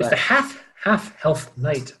 But if the half health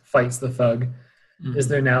knight fights the thug, is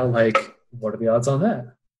there now like, what are the odds on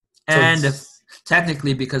that? And if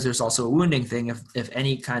technically, because there's also a wounding thing, if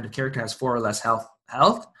any kind of character has 4 or less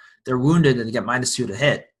health, they're wounded and they get -2 to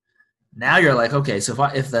hit. Now you're like, okay, so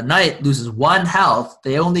if the knight loses 1 health,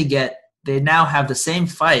 they now have the same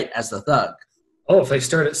fight as the thug. Oh, if they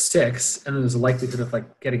start at 6, and then there's a likelihood of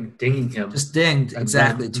like dinging him. Just dinged,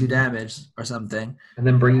 exactly, 2 damage or something. And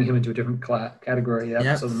then bringing him into a different category.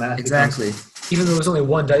 Yeah, so the math exactly. Even though there's only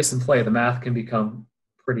 1 dice in play, the math can become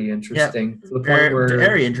pretty interesting. To the point where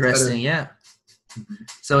very interesting,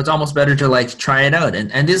 So it's almost better to like try it out.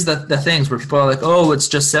 And these are the things where people are like, oh, it's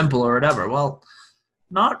just simple or whatever. Well,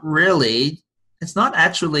 not really. It's not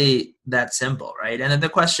actually that simple, right? And then the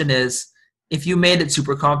question is, if you made it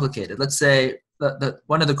super complicated, let's say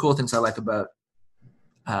one of the cool things I like about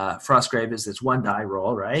Frostgrave is it's 1 die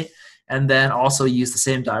roll, right? And then also use the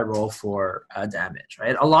same die roll for damage,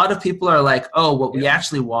 right? A lot of people are like, oh, what we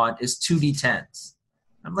actually want is 2d10s.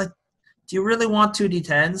 I'm like, do you really want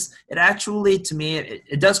 2d10s? It actually, to me,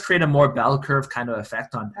 it does create a more bell curve kind of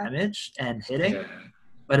effect on damage and hitting,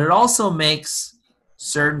 but it also makes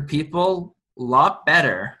certain people a lot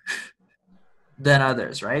better than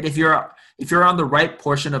others, right? If you're on the right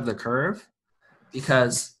portion of the curve,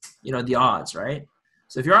 because the odds, right?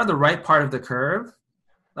 So if you're on the right part of the curve,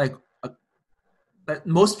 like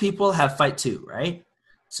most people have fight 2, right?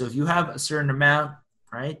 So if you have a certain amount,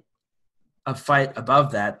 right, of fight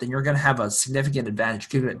above that, then you're going to have a significant advantage,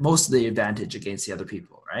 give it most of the advantage against the other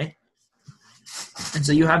people, right? And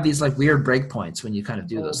so you have these like weird breakpoints when you kind of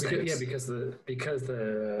do those things. Yeah, because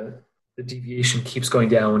the deviation keeps going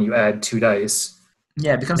down when you add 2 dice.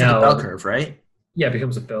 Yeah, it becomes like a bell curve, right? Yeah, it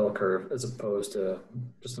becomes a bell curve as opposed to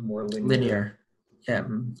just a more linear. Yeah,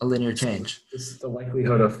 a linear change. It's the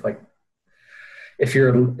likelihood of like, if you're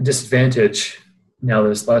at a disadvantage, now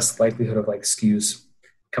there's less likelihood of like skews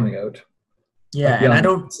coming out. Yeah, like, and I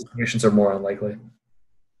don't. Situations are more unlikely.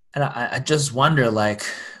 And I just wonder, like,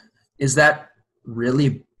 is that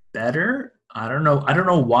really better? I don't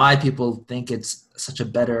know why people think it's such a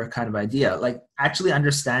better kind of idea. Like, actually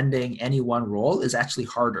understanding any one roll is actually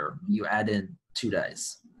harder when you add in 2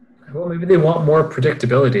 dice. Well, maybe they want more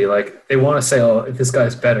predictability. Like, they want to say, oh, if this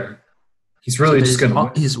guy's better, he's really just going to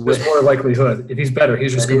win. There's more likelihood. If he's better,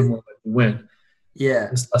 he's just going to more likely win. Yeah.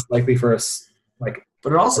 It's less likely for us, like...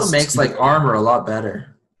 But it also makes, like, armor a lot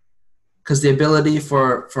better. Because the ability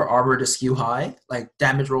for armor to skew high, like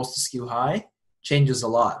damage rolls to skew high, changes a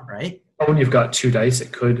lot, right? When you've got 2 dice,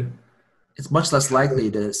 it could... It's much less likely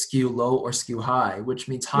to skew low or skew high, which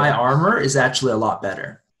means high armor is actually a lot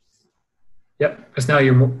better. Yep, because now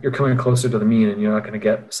you're coming closer to the mean, and you're not going to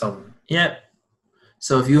get some... Yep.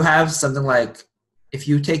 So if you have something like... If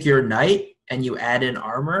you take your knight and you add in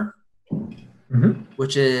armor,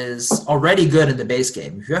 which is already good in the base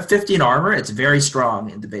game. If you have 15 armor, it's very strong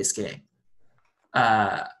in the base game.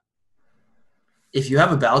 If you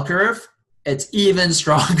have a bell curve, it's even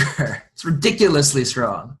stronger. It's ridiculously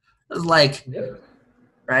strong. It's like,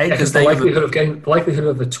 right? Because the likelihood of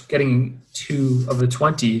getting 2 of the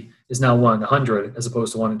 20 is now 1 in 100 as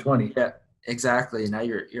opposed to 1 in 20. Yeah, exactly. Now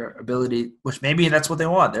your ability, which maybe that's what they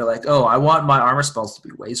want. They're like, oh, I want my armor spells to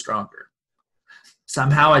be way stronger.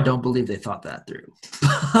 Somehow I don't believe they thought that through.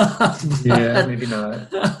 Yeah, maybe not.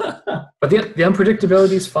 But the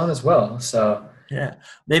unpredictability is fun as well. So yeah,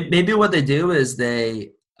 maybe what they do is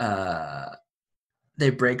they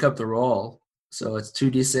break up the roll. So it's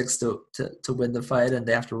 2d6 to win the fight, and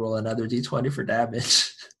they have to roll another d20 for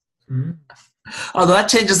damage. Although that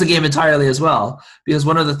changes the game entirely as well, because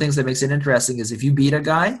one of the things that makes it interesting is if you beat a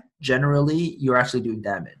guy, generally you're actually doing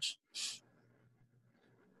damage.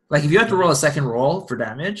 Like if you have to roll a second roll for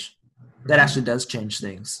damage, that actually does change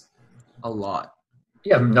things a lot.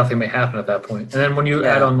 yeah, nothing may happen at that point. And then when you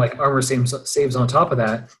add on like armor saves on top of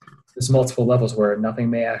that, there's multiple levels where nothing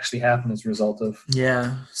may actually happen as a result of.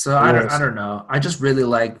 Yeah. So I don't know. I just really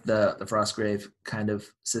like the Frostgrave kind of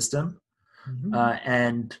system,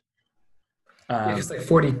 and. Because like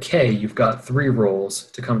 40K, you've got 3 rolls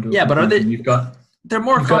to come to. Yeah, but they're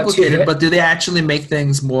more complicated, but do they actually make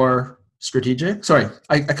things more strategic? Sorry,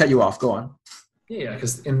 I cut you off. Go on. Yeah,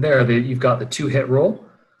 because in there you've got the 2-hit roll,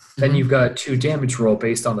 then you've got 2 damage roll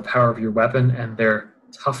based on the power of your weapon and their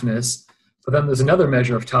toughness. But then there's another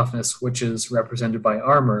measure of toughness, which is represented by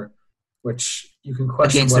armor, which you can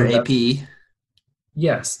question against their AP.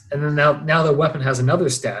 Yes, and then now the weapon has another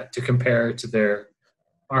stat to compare to their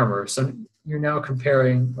armor. So you're now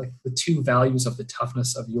comparing like the 2 values of the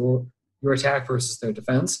toughness of your attack versus their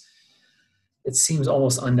defense. It seems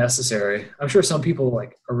almost unnecessary. I'm sure some people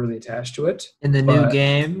like are really attached to it. In the new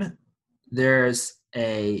game, there's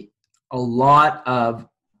a lot of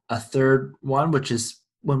a third one, which is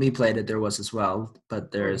when we played it, there was as well.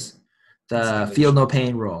 But there's the feel no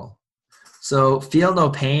pain roll. So feel no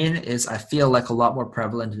pain is, I feel like, a lot more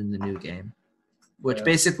prevalent in the new game, which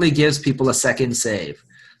basically gives people a second save.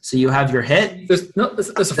 So you have your hit. There's a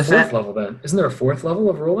 4th level then. Isn't there a 4th level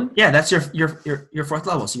of rolling? Yeah, that's your 4th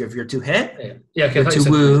level. So you have your 2 hit, your 2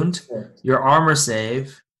 wound, your armor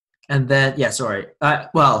save, and then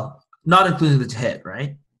well, not including the 2 hit,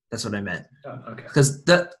 right? That's what I meant. Oh, okay. Because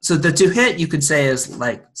the 2 hit you could say is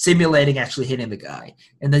like simulating actually hitting the guy,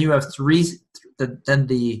 and then you have 3. Then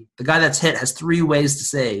the guy that's hit has 3 ways to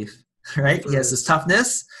save. Right? He has his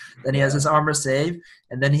toughness, then he has his armor save,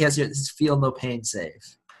 and then he has his feel no pain save.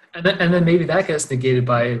 And then maybe that gets negated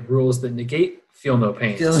by rules that negate feel no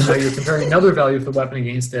pain. So now you're comparing another value of the weapon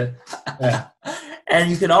against it. Yeah.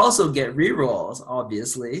 And you can also get rerolls,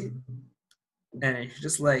 obviously. And you're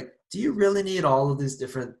just like, do you really need all of these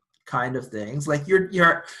different kind of things? Like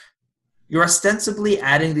you're ostensibly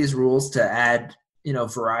adding these rules to add,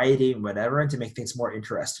 variety and whatever, and to make things more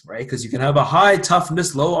interesting, right? Because you can have a high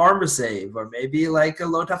toughness, low armor save, or maybe like a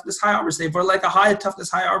low toughness, high armor save, or like a high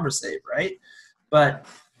toughness, high armor save, right? But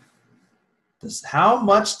how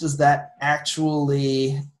much does that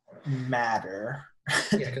actually matter?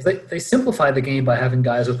 Yeah, because they simplify the game by having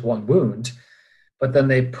guys with 1 wound, but then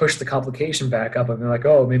they push the complication back up and they're like,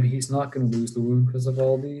 oh, maybe he's not going to lose the wound because of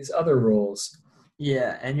all these other rules.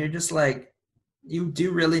 Yeah, and you're just like, you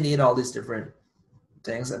do really need all these different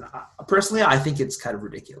things. And personally, I think it's kind of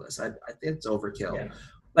ridiculous. I think it's overkill. Yeah.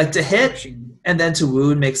 Like to hit and then to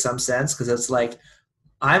wound makes some sense because it's like,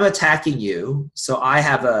 I'm attacking you, so I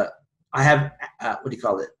have what do you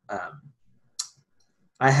call it?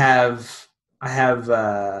 I have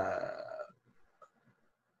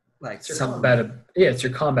like it's it's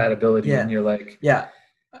your combat ability, and you're like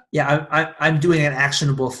I'm doing an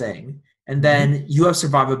actionable thing, and then you have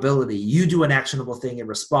survivability. You do an actionable thing in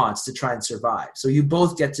response to try and survive. So you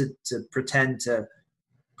both get to pretend to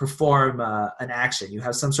perform an action. You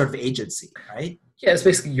have some sort of agency, right? Yeah, it's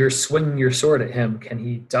basically you're swinging your sword at him. Can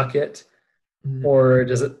he duck it? Or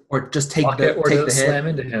does it, or just take the, or take does the it hit? slam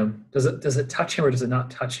into him? Does it touch him or does it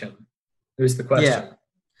not touch him? There's the question. Yeah.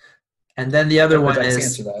 And then the other one is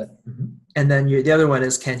answer that. And then the other one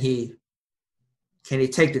is can he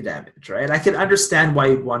take the damage? Right. I can understand why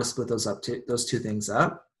you'd want to split those 2 things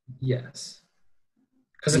up. Yes.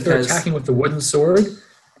 Because if they're attacking with the wooden sword, and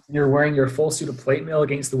you're wearing your full suit of plate mail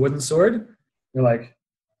against the wooden sword, you're like,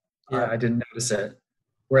 I didn't notice it.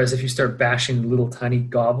 Whereas if you start bashing little tiny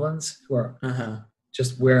goblins who are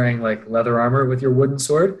just wearing like leather armor with your wooden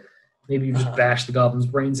sword, maybe you just bash the goblin's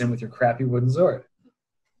brains in with your crappy wooden sword.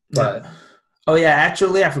 But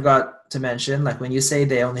actually I forgot to mention, like when you say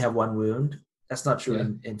they only have 1 wound, that's not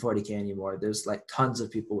true in 40K anymore. There's like tons of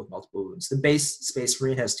people with multiple wounds. The base Space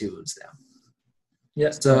Marine has 2 wounds now.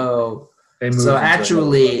 Yeah. So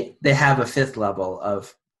actually they have a 5th level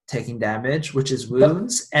of taking damage, which is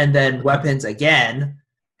wounds, and then weapons again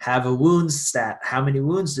have a wounds stat. How many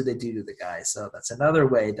wounds do they do to the guy? So that's another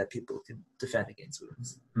way that people can defend against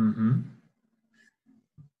wounds. Mm-hmm.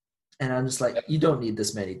 And I'm just like, you don't need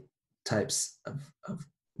this many types of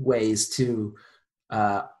ways to,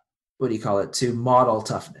 to model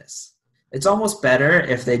toughness. It's almost better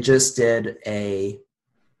if they just did a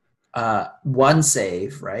 1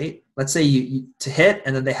 save, right? Let's say you to hit,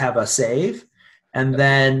 and then they have a save, and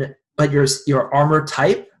then but your armor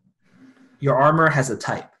type, your armor has a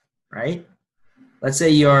type, right? Let's say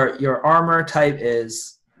your armor type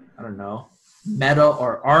is, I don't know, metal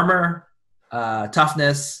or armor,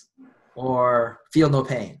 toughness, or feel no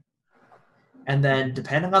pain. And then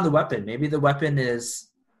depending on the weapon, maybe the weapon is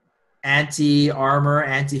anti-armor,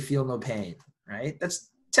 anti-feel no pain, right?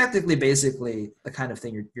 technically, basically, the kind of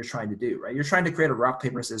thing you're trying to do, right? You're trying to create a rock,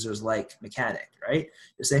 paper, scissors like mechanic, right?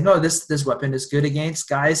 You're saying, oh, this weapon is good against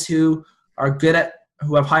guys who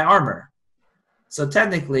have high armor. So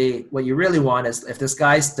technically, what you really want is if this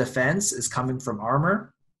guy's defense is coming from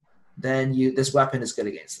armor, then this weapon is good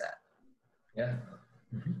against that. Yeah.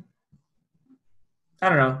 Mm-hmm. I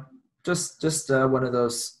don't know. Just one of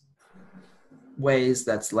those ways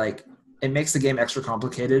that's like, it makes the game extra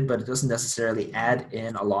complicated, but it doesn't necessarily add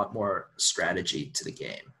in a lot more strategy to the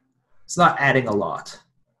game. It's not adding a lot.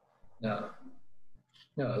 No,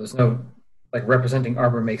 there's no, like, representing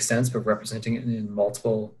armor makes sense, but representing it in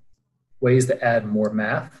multiple ways that add more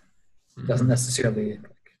math doesn't necessarily.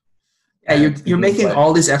 Yeah, you're making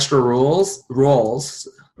all these extra rules, but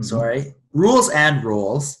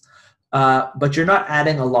you're not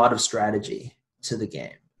adding a lot of strategy to the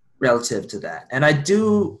game relative to that. And I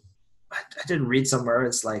didn't read somewhere,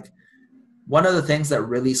 it's like one of the things that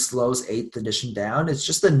really slows 8th edition down is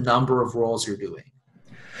just the number of rolls you're doing.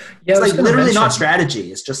 Yeah, it's like literally not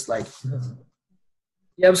strategy. It's just like.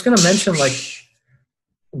 Yeah, I was going to mention, like,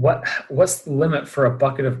 what's the limit for a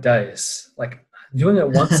bucket of dice? Like, doing it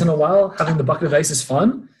once in a while, having the bucket of dice is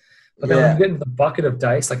fun, but then when you get into the bucket of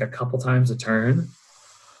dice like a couple times a turn,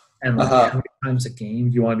 and like how many times a game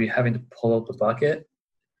do you want to be having to pull out the bucket?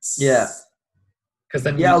 Yeah. Because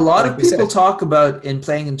then a lot of people talk about in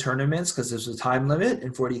playing in tournaments, because there's a time limit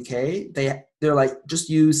in 40K, they're like, just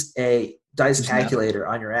use a dice calculator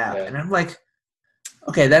on your app. Yeah. And I'm like,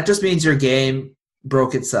 okay, that just means your game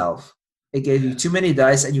broke itself. It gave you too many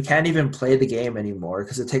dice, and you can't even play the game anymore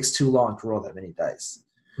because it takes too long to roll that many dice.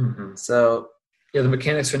 Mm-hmm. So, yeah, the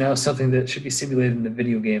mechanics are now something that should be simulated in a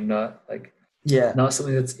video game, not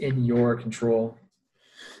something that's in your control.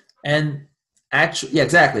 And actually, yeah,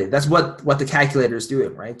 exactly. That's what the calculator is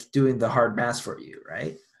doing, right? Doing the hard math for you,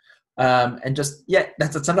 right? And just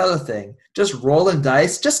that's another thing. Just rolling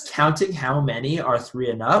dice, just counting how many are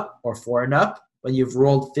 3 and up or 4 and up when you've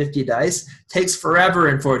rolled 50 dice takes forever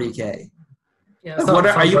in 40K. Yeah,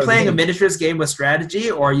 are you playing a miniatures game with strategy,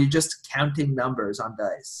 or are you just counting numbers on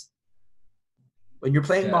dice? When you're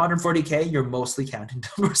playing modern 40K, you're mostly counting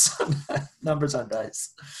numbers on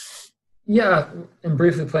dice. Yeah, and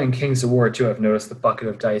briefly playing Kings of War too, I've noticed the bucket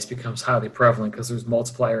of dice becomes highly prevalent because there's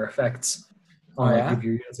multiplier effects on if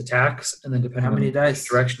your unit's attacks, and then depending on which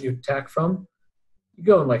direction you attack from, you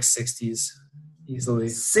go in like 60s easily.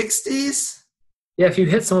 60s? Yeah, if you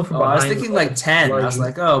hit someone from behind. I was thinking like 10. I was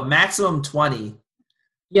like, maximum 20.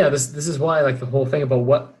 Yeah, this is why, like, the whole thing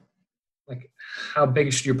about how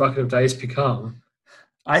big should your bucket of dice become?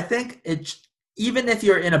 I think even if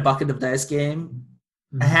you're in a bucket of dice game,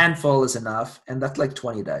 a handful is enough, and that's like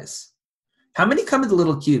 20 dice. How many come in the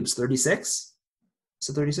little cubes? 36? Is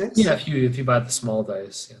it 36? Yeah, if you buy the small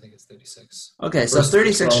dice, I think it's 36. Okay, so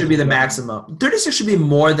 36 should be the maximum. 36 should be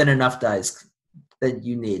more than enough dice that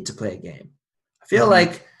you need to play a game. I feel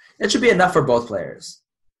like it should be enough for both players.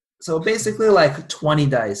 So basically like 20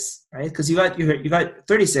 dice, right? Because you got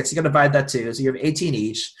 36, you got to divide that too. So you have 18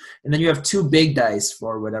 each, and then you have 2 big dice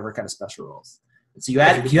for whatever kind of special rolls. And so you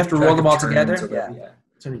have to roll them all together.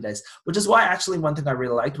 20 dice. Which is why actually one thing I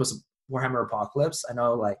really liked was Warhammer Apocalypse. I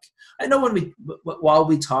know while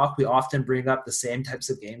we talk, we often bring up the same types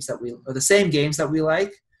of games the same games that we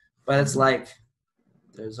like, but it's like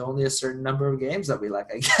there's only a certain number of games that we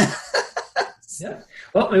like, I guess. Yeah.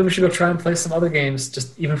 Well, maybe we should go try and play some other games,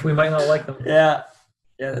 just even if we might not like them. Yeah,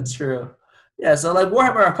 that's true. Yeah, so like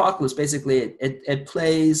Warhammer Apocalypse, basically it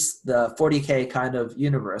plays the 40K kind of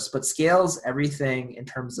universe, but scales everything in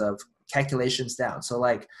terms of calculations down. So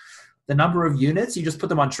like the number of units, you just put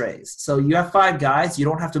them on trays. So you have 5 guys, you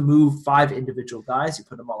don't have to move 5 individual guys, you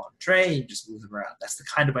put them all on a tray, and you just move them around. That's the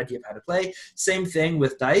kind of idea of how to play. Same thing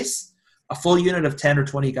with dice. A full unit of 10 or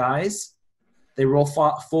 20 guys, they roll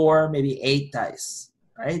 4, maybe 8 dice,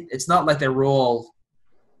 right? It's not like they roll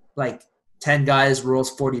like 10 guys rolls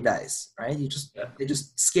 40 dice, right? They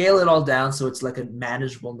just scale it all down so it's like a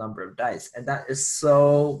manageable number of dice. And that is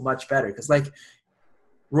so much better because like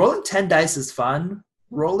rolling 10 dice is fun.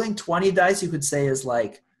 Rolling 20 dice, you could say, is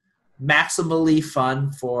like maximally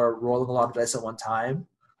fun for rolling a lot of dice at one time.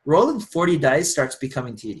 Rolling 40 dice starts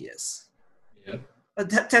becoming tedious. Yep. But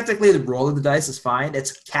technically, rolling the dice is fine.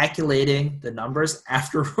 It's calculating the numbers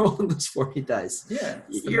after rolling those 40 dice. Yeah,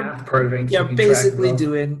 you're basically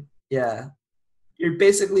you're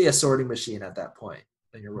basically a sorting machine at that point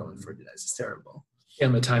when you're rolling 40 dice. It's terrible. Yeah,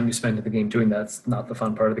 and the time you spend in the game doing that's not the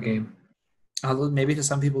fun part of the game. Although maybe to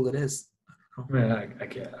some people it is. Yeah, I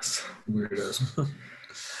guess. Weirdos.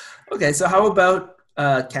 Okay, so how about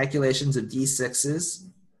calculations of D6s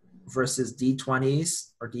versus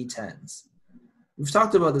D20s or D10s? we've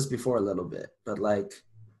talked about this before a little bit, but like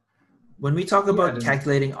when we talk about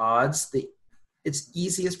calculating odds, it's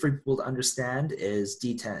easiest for people to understand is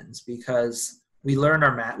D10s because we learn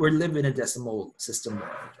our math. We live in a decimal system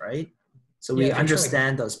world, right? So we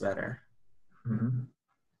understand those better. Mm-hmm.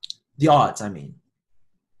 The odds, I mean.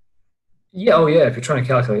 Yeah, oh yeah, if you're trying to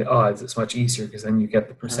calculate odds, it's much easier because then you get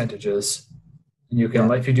the percentages. And you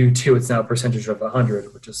can, if you do 2, it's now a percentage of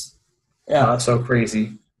 100, which is not so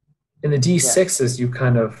crazy. In the D6s, you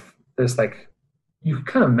kind of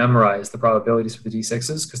memorize the probabilities for the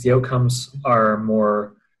D6s because the outcomes are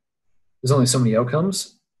more. There's only so many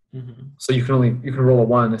outcomes, so you can roll a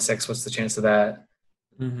 1 and a 6. What's the chance of that?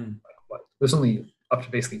 Mm-hmm. There's only up to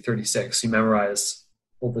basically 36. You memorize.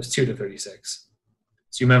 Well, there's 2 to 36,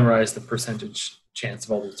 so you memorize the percentage chance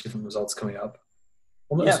of all these different results coming up.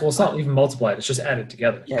 Well, it's not even multiplied; it's just added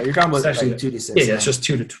together. Yeah, you're talking about actually 2d6. Yeah, it's just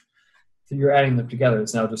 2 to. So you're adding them together.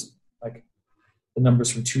 It's now just like the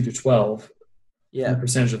numbers from 2 to 12. Yeah. And the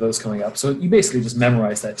percentage of those coming up. So you basically just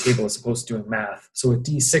memorize that table as opposed to doing math. So with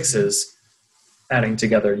D6s adding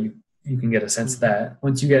together, you can get a sense of that.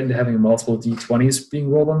 Once you get into having multiple D20s being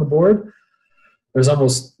rolled on the board, there's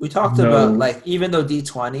almost we talked about like even though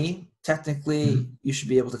D20 technically you should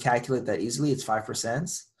be able to calculate that easily. It's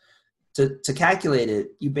 5%. To calculate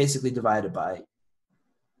it, you basically divide it by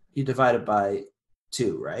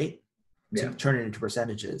 2, right? To turn it into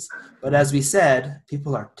percentages. But as we said,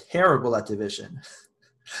 people are terrible at division.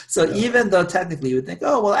 So even though technically you would think,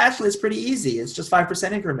 oh, well, actually it's pretty easy. It's just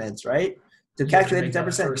 5% increments, right? To calculate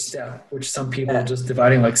 10%. First step, which some people are just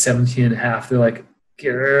dividing like 17 and a half. They're like,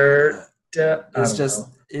 it's just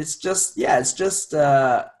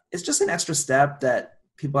an extra step that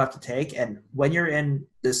people have to take. And when you're in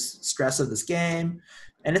this stress of this game,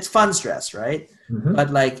 and it's fun stress, right? Mm-hmm.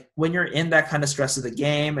 But like when you're in that kind of stress of the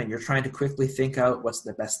game and you're trying to quickly think out what's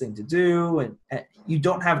the best thing to do, and you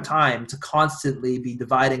don't have time to constantly be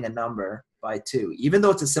dividing a number by 2, even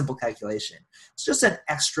though it's a simple calculation. It's just an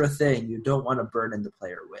extra thing you don't want to burden the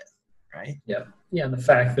player with, right? Yeah. Yeah, and the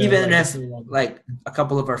fact that even if like a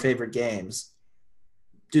couple of our favorite games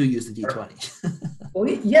do use the D20. Well,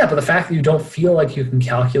 yeah, but the fact that you don't feel like you can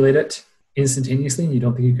calculate it instantaneously and you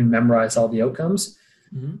don't think you can memorize all the outcomes,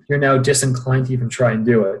 you're now disinclined to even try and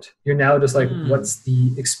do it. You're now just like, what's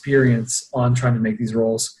the experience on trying to make these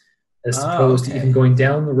rolls as opposed to even going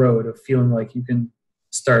down the road of feeling like you can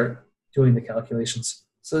start doing the calculations.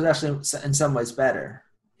 So it's actually in some ways better.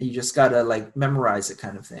 You just got to like memorize it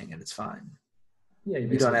kind of thing and it's fine. Yeah,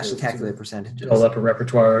 you don't actually calculate percentages. Build up a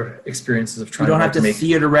repertoire experiences of trying. You don't have to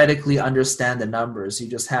theoretically understand the numbers. You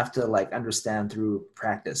just have to like understand through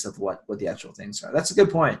practice of what the actual things are. That's a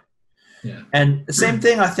good point. Yeah. And the same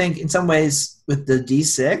thing, I think, in some ways with the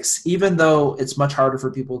D6, even though it's much harder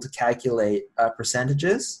for people to calculate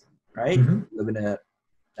percentages, right? Mm-hmm. We live in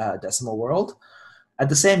a decimal world. At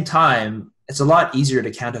the same time, it's a lot easier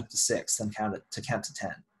to count up to 6 than count to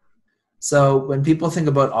 10. So when people think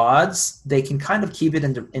about odds, they can kind of keep it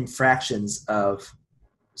in fractions of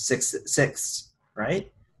 6,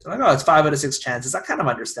 right? So like, oh, it's 5 out of 6 chances. I kind of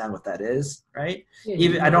understand what that is, right? Yeah,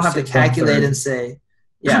 even I don't have to calculate and say,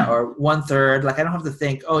 or 1/3. Like I don't have to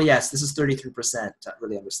think, oh yes, this is 33% to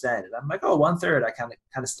really understand it. I'm like, oh, 1/3, I kind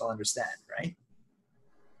of still understand, right?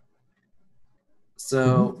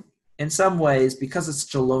 So in some ways, because it's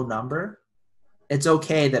such a low number, it's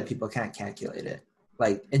okay that people can't calculate it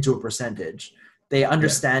like into a percentage. They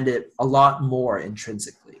understand it a lot more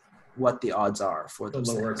intrinsically, what the odds are for those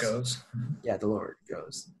things. The lower it goes. Yeah, the lower it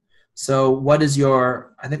goes. So what is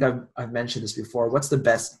your, I think I've mentioned this before, what's the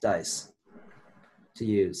best dice to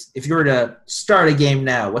use? If you were to start a game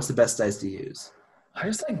now, what's the best dice to use? I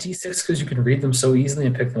just like D6 because you can read them so easily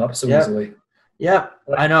and pick them up so easily. Yeah,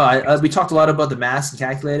 I know. We talked a lot about the math and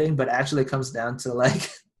calculating, but actually it comes down to like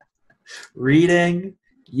reading,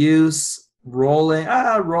 use, rolling.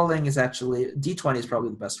 Rolling is actually, D20 is probably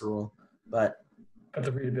the best roll, but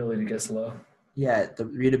the readability gets low. Yeah, the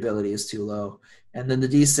readability is too low. And then the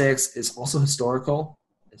D6 is also historical.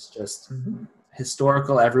 It's just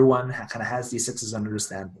historical. Everyone kind of has D6s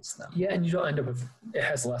understandable stuff. Yeah, and you don't end up with, it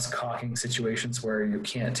has less cocking situations where you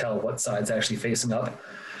can't tell what side's actually facing up.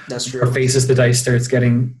 That's true. Or faces the dice starts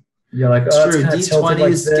getting, you're like, oh, it's true.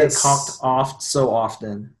 D20s like get cocked off so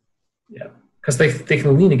often. Yeah, because they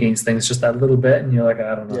can lean against things just that little bit, and you're like,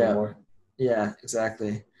 I don't know anymore. Yeah,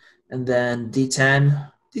 exactly. And then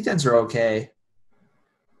D10s are okay.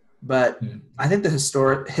 But I think the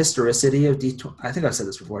historicity of D20, I think I've said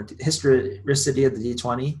this before, historicity of the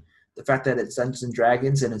D20, the fact that it's Dungeons and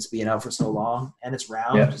Dragons and it's been out for so long and it's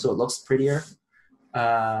round, so it looks prettier.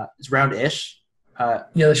 It's round-ish.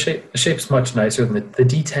 Yeah, the shape's much nicer than the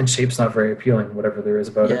D10 shape's not very appealing, whatever there is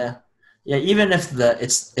about it. Yeah, even if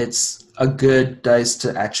it's a good dice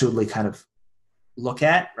to actually kind of look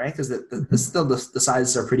at, right? Because still the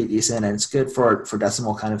sizes are pretty decent and it's good for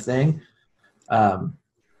decimal kind of thing.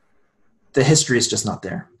 The history is just not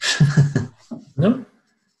there. No.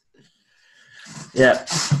 Yeah.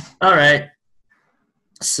 All right.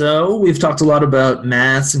 So we've talked a lot about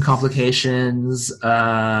maths and complications,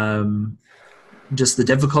 just the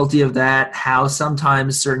difficulty of that, how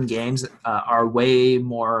sometimes certain games are way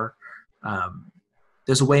more,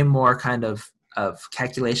 there's way more kind of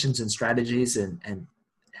calculations and strategies and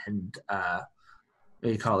what do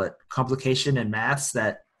you call it, complication and maths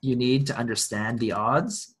that you need to understand the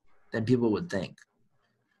odds than people would think.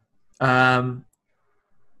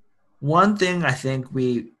 One thing I think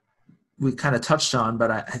we kind of touched on, but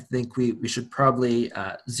I think we should probably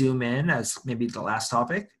zoom in as maybe the last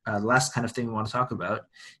topic, the last kind of thing we want to talk about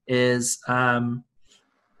is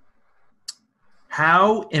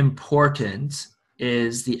how important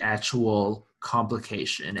is the actual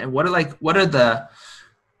complication, and what are the,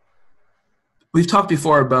 we've talked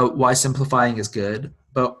before about why simplifying is good,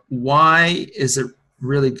 but why is it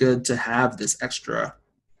really good to have this extra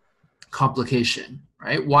complication,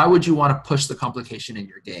 right? Why would you want to push the complication in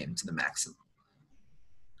your game to the maximum?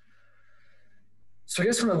 So I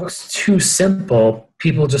guess when it looks too simple,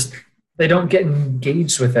 people they don't get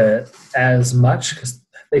engaged with it as much because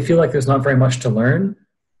they feel like there's not very much to learn.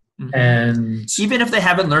 Mm-hmm. And even if they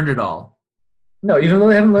haven't learned it all. No, even though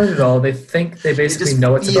they haven't learned it all, they think they basically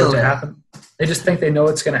know what's about to happen. They just think they know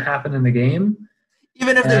what's going to happen in the game.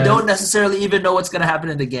 Even if they don't necessarily even know what's going to happen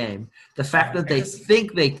in the game, the fact that they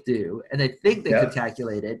think they do and they think they could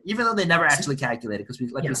calculate it, even though they never actually calculate it, because we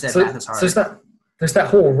said, math is hard. So there's that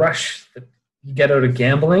whole rush that you get out of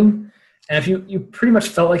gambling, and if you pretty much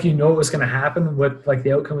felt like you know what was going to happen with like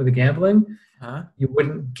the outcome of the gambling, you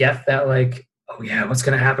wouldn't get that like, oh yeah, what's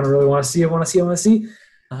going to happen? I really want to see.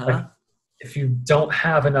 Like, if you don't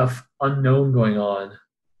have enough unknown going on,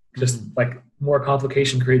 just like more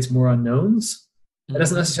complication creates more unknowns. It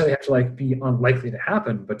doesn't necessarily have to like be unlikely to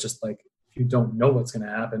happen, but just like if you don't know what's going to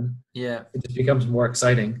happen, it just becomes more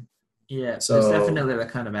exciting. Yeah, so there's definitely that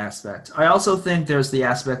kind of aspect. I also think there's the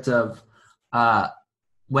aspect of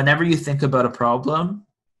whenever you think about a problem,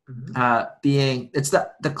 it's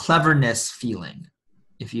the cleverness feeling,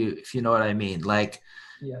 if you know what I mean, like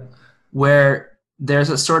where there's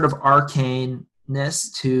a sort of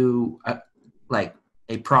arcaneness to like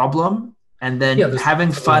a problem. And then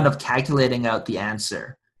having fun of calculating out the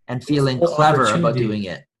answer and feeling clever about doing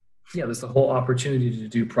it. Yeah, there's the whole opportunity to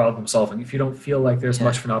do problem solving. If you don't feel like there's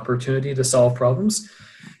much of an opportunity to solve problems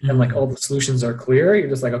and like all the solutions are clear, you're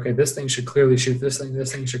just like, okay, this thing should clearly shoot this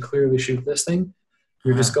thing should clearly shoot this thing.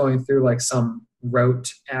 You're just going through like some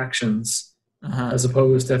route actions as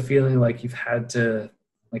opposed to feeling like you've had to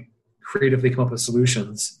like creatively come up with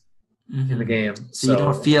solutions in the game. So you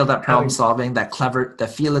don't feel that problem solving,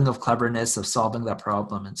 the feeling of cleverness of solving that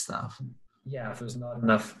problem and stuff. Yeah, if there's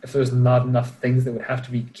not enough things that would have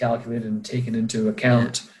to be calculated and taken into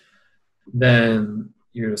account, then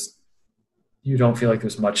you don't feel like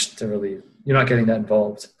there's much to really, you're not getting that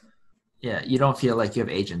involved. Yeah, you don't feel like you have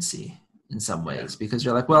agency in some ways because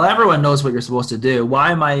you're like, well, everyone knows what you're supposed to do.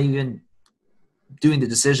 Why am I even doing the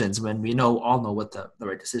decisions when we all know what the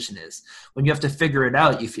right decision is? When you have to figure it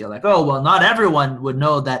out, you feel like, oh, well, not everyone would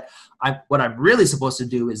know that what I'm really supposed to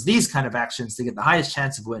do is these kind of actions to get the highest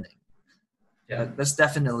chance of winning. Yeah, that's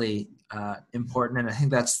definitely important, and I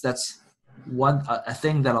think that's a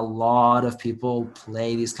thing that a lot of people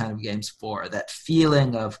play these kind of games for, that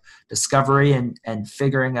feeling of discovery and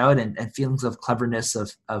figuring out and feelings of cleverness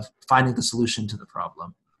of finding the solution to the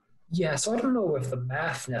problem. Yeah, so I don't know if the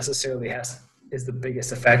math necessarily is the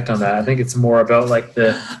biggest effect on that. I think it's more about like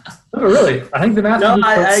I think the math. No,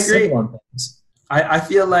 I agree. On things. I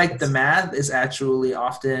feel like the math is actually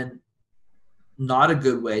often not a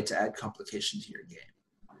good way to add complication to your game.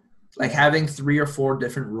 Like having 3 or 4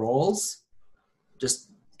 different roles, just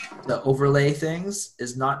the overlay things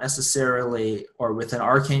is not necessarily, or with an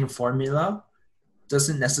arcane formula,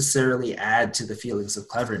 doesn't necessarily add to the feelings of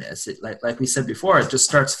cleverness. It, like we said before, it just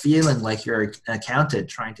starts feeling like you're an accountant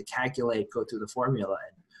trying to calculate, go through the formula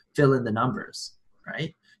and fill in the numbers,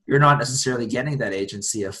 right? You're not necessarily getting that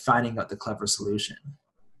agency of finding out the clever solution.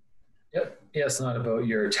 Yep. Yeah, it's not about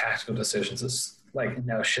your tactical decisions. It's like it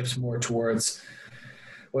now shifts more towards,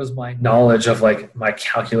 was my knowledge of like my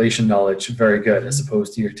calculation knowledge very good as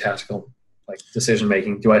opposed to your tactical like decision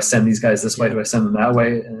making. Do I send these guys this way? Do I send them that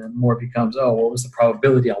way? And then more becomes, what was the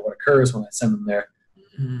probability on what occurs when I send them there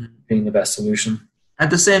being the best solution? at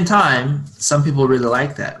the same time, some people really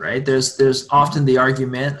like that, right? There's often the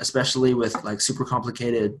argument, especially with like super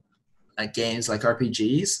complicated games like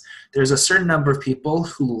RPGs. There's a certain number of people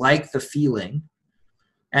who like the feeling,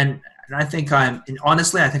 and I think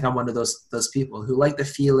honestly, I think I'm one of those people who like the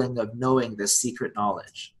feeling of knowing this secret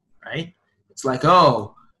knowledge, right? It's like,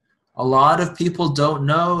 oh, a lot of people don't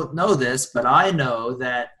know this, but I know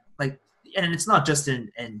that, like, and it's not just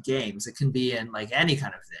in games. It can be in like any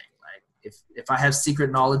kind of thing. Like if I have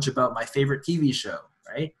secret knowledge about my favorite TV show,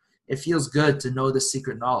 right? It feels good to know the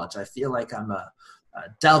secret knowledge. I feel like I'm a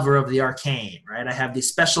delver of the arcane, right? I have these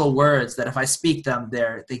special words that if I speak them,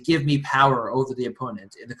 they give me power over the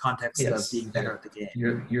opponent in the context of being better at the game.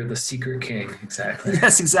 You're the secret king, exactly.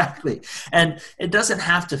 Yes, exactly. And it doesn't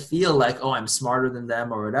have to feel like, oh, I'm smarter than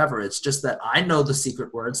them or whatever. It's just that I know the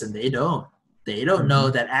secret words and they don't. They don't know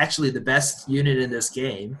that actually the best unit in this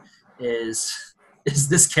game is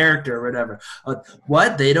this character or whatever.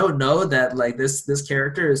 What? They don't know that like this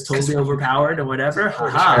character is totally overpowered and whatever?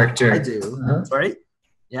 Haha, I do. Right?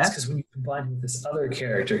 Yeah? Because when you combine him with this other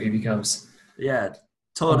character, he becomes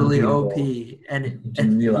totally OP. And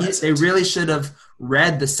they really should have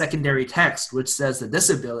read the secondary text, which says that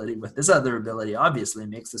this ability with this other ability obviously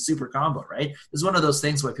makes the super combo, right? It's one of those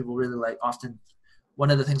things where people really like often – one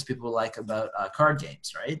of the things people like about card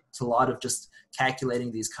games, right? It's a lot of just calculating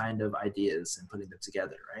these kind of ideas and putting them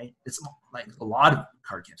together, right? It's like a lot of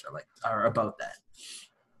card games are about that.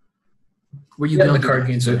 Where you build the card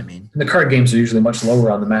games the card games are usually much lower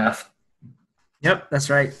on the math. Yep, that's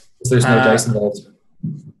right. There's no dice involved.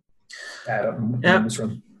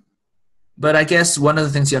 But I guess one of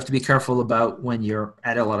the things you have to be careful about when you're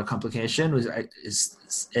at a lot of complication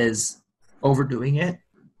is overdoing it,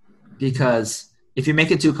 because if you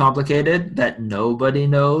make it too complicated that nobody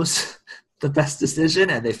knows the best decision,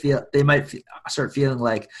 and they might start feeling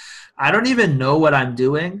like, I don't even know what I'm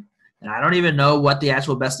doing, and I don't even know what the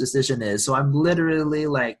actual best decision is. So I'm literally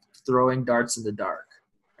like throwing darts in the dark,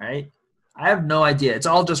 right? I have no idea. It's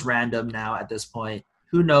all just random now at this point.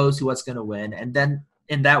 Who knows what's going to win? And then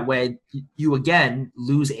in that way, you again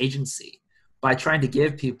lose agency. By trying to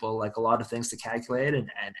give people like a lot of things to calculate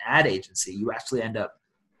and add agency, you actually end up,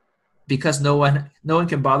 because no one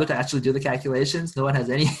can bother to actually do the calculations. No one has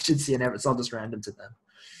any agency, and it's all just random to them.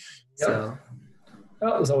 Yep. So,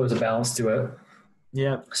 well, there's always a balance to it.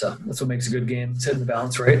 Yeah. So that's what makes a good game. It's hitting the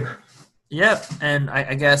balance right. Yep. And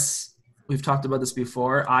I guess we've talked about this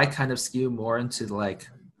before. I kind of skew more into like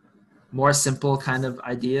more simple kind of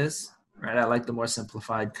ideas, right? I like the more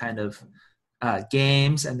simplified kind of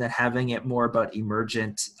games, and then having it more about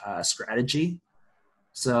emergent strategy.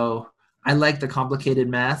 So I like the complicated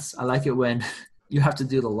maths. I like it when you have to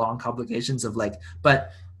do the long complications of like,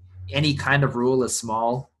 but any kind of rule is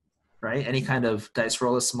small, right? Any kind of dice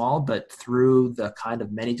roll is small, but through the kind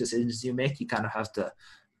of many decisions you make, you kind of have to,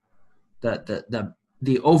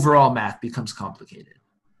 the overall math becomes complicated,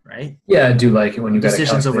 right? Yeah, I do like it when you got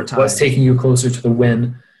decisions over time. What's taking you closer to the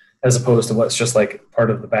win, as opposed to what's just like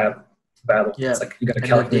part of the battle. Yeah. It's like you got to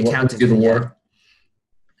calculate what to do the war.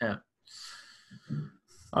 Yeah.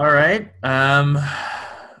 All right.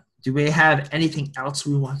 Do we have anything else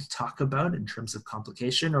we want to talk about in terms of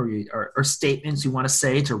complication, or statements you want to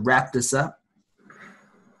say to wrap this up?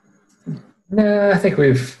 Nah, I think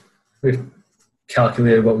we've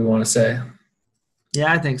calculated what we want to say.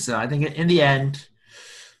 Yeah, I think so. I think in the end,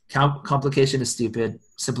 complication is stupid.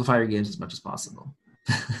 Simplify your games as much as possible.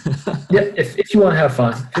 Yeah, if you want to have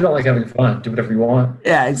fun. If you don't like having fun, do whatever you want.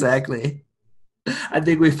 Yeah, exactly. I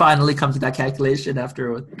think we finally come to that calculation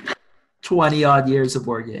after 20-odd years of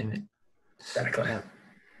wargaming. Exactly.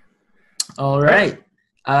 All right.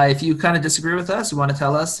 If you kind of disagree with us, you want to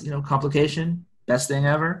tell us, complication, best thing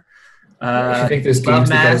ever. If you think there's games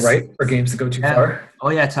that go right or games that go too far. Oh,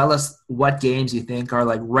 yeah. Tell us what games you think are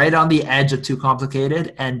like right on the edge of too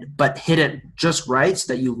complicated, but hit it just right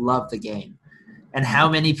so that you love the game. And how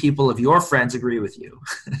many people of your friends agree with you,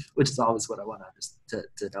 which is always what I want to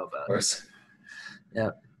know about. Of course.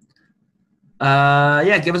 Yeah.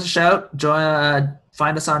 Give us a shout.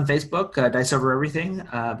 Find us on Facebook, Dice Over Everything. We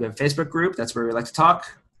have a Facebook group. That's where we like to talk.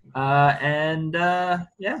 This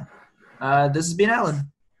has been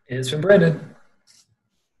Alan. It's been Brandon.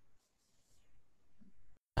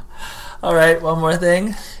 All right, one more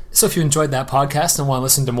thing. So if you enjoyed that podcast and want to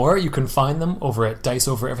listen to more, you can find them over at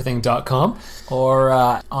diceovereverything.com or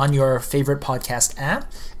on your favorite podcast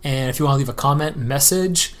app. And if you want to leave a comment,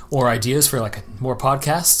 message, or ideas for like more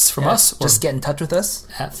podcasts from us, just get in touch with us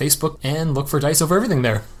at Facebook and look for Dice Over Everything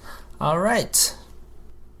there. All right.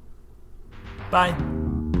 Bye.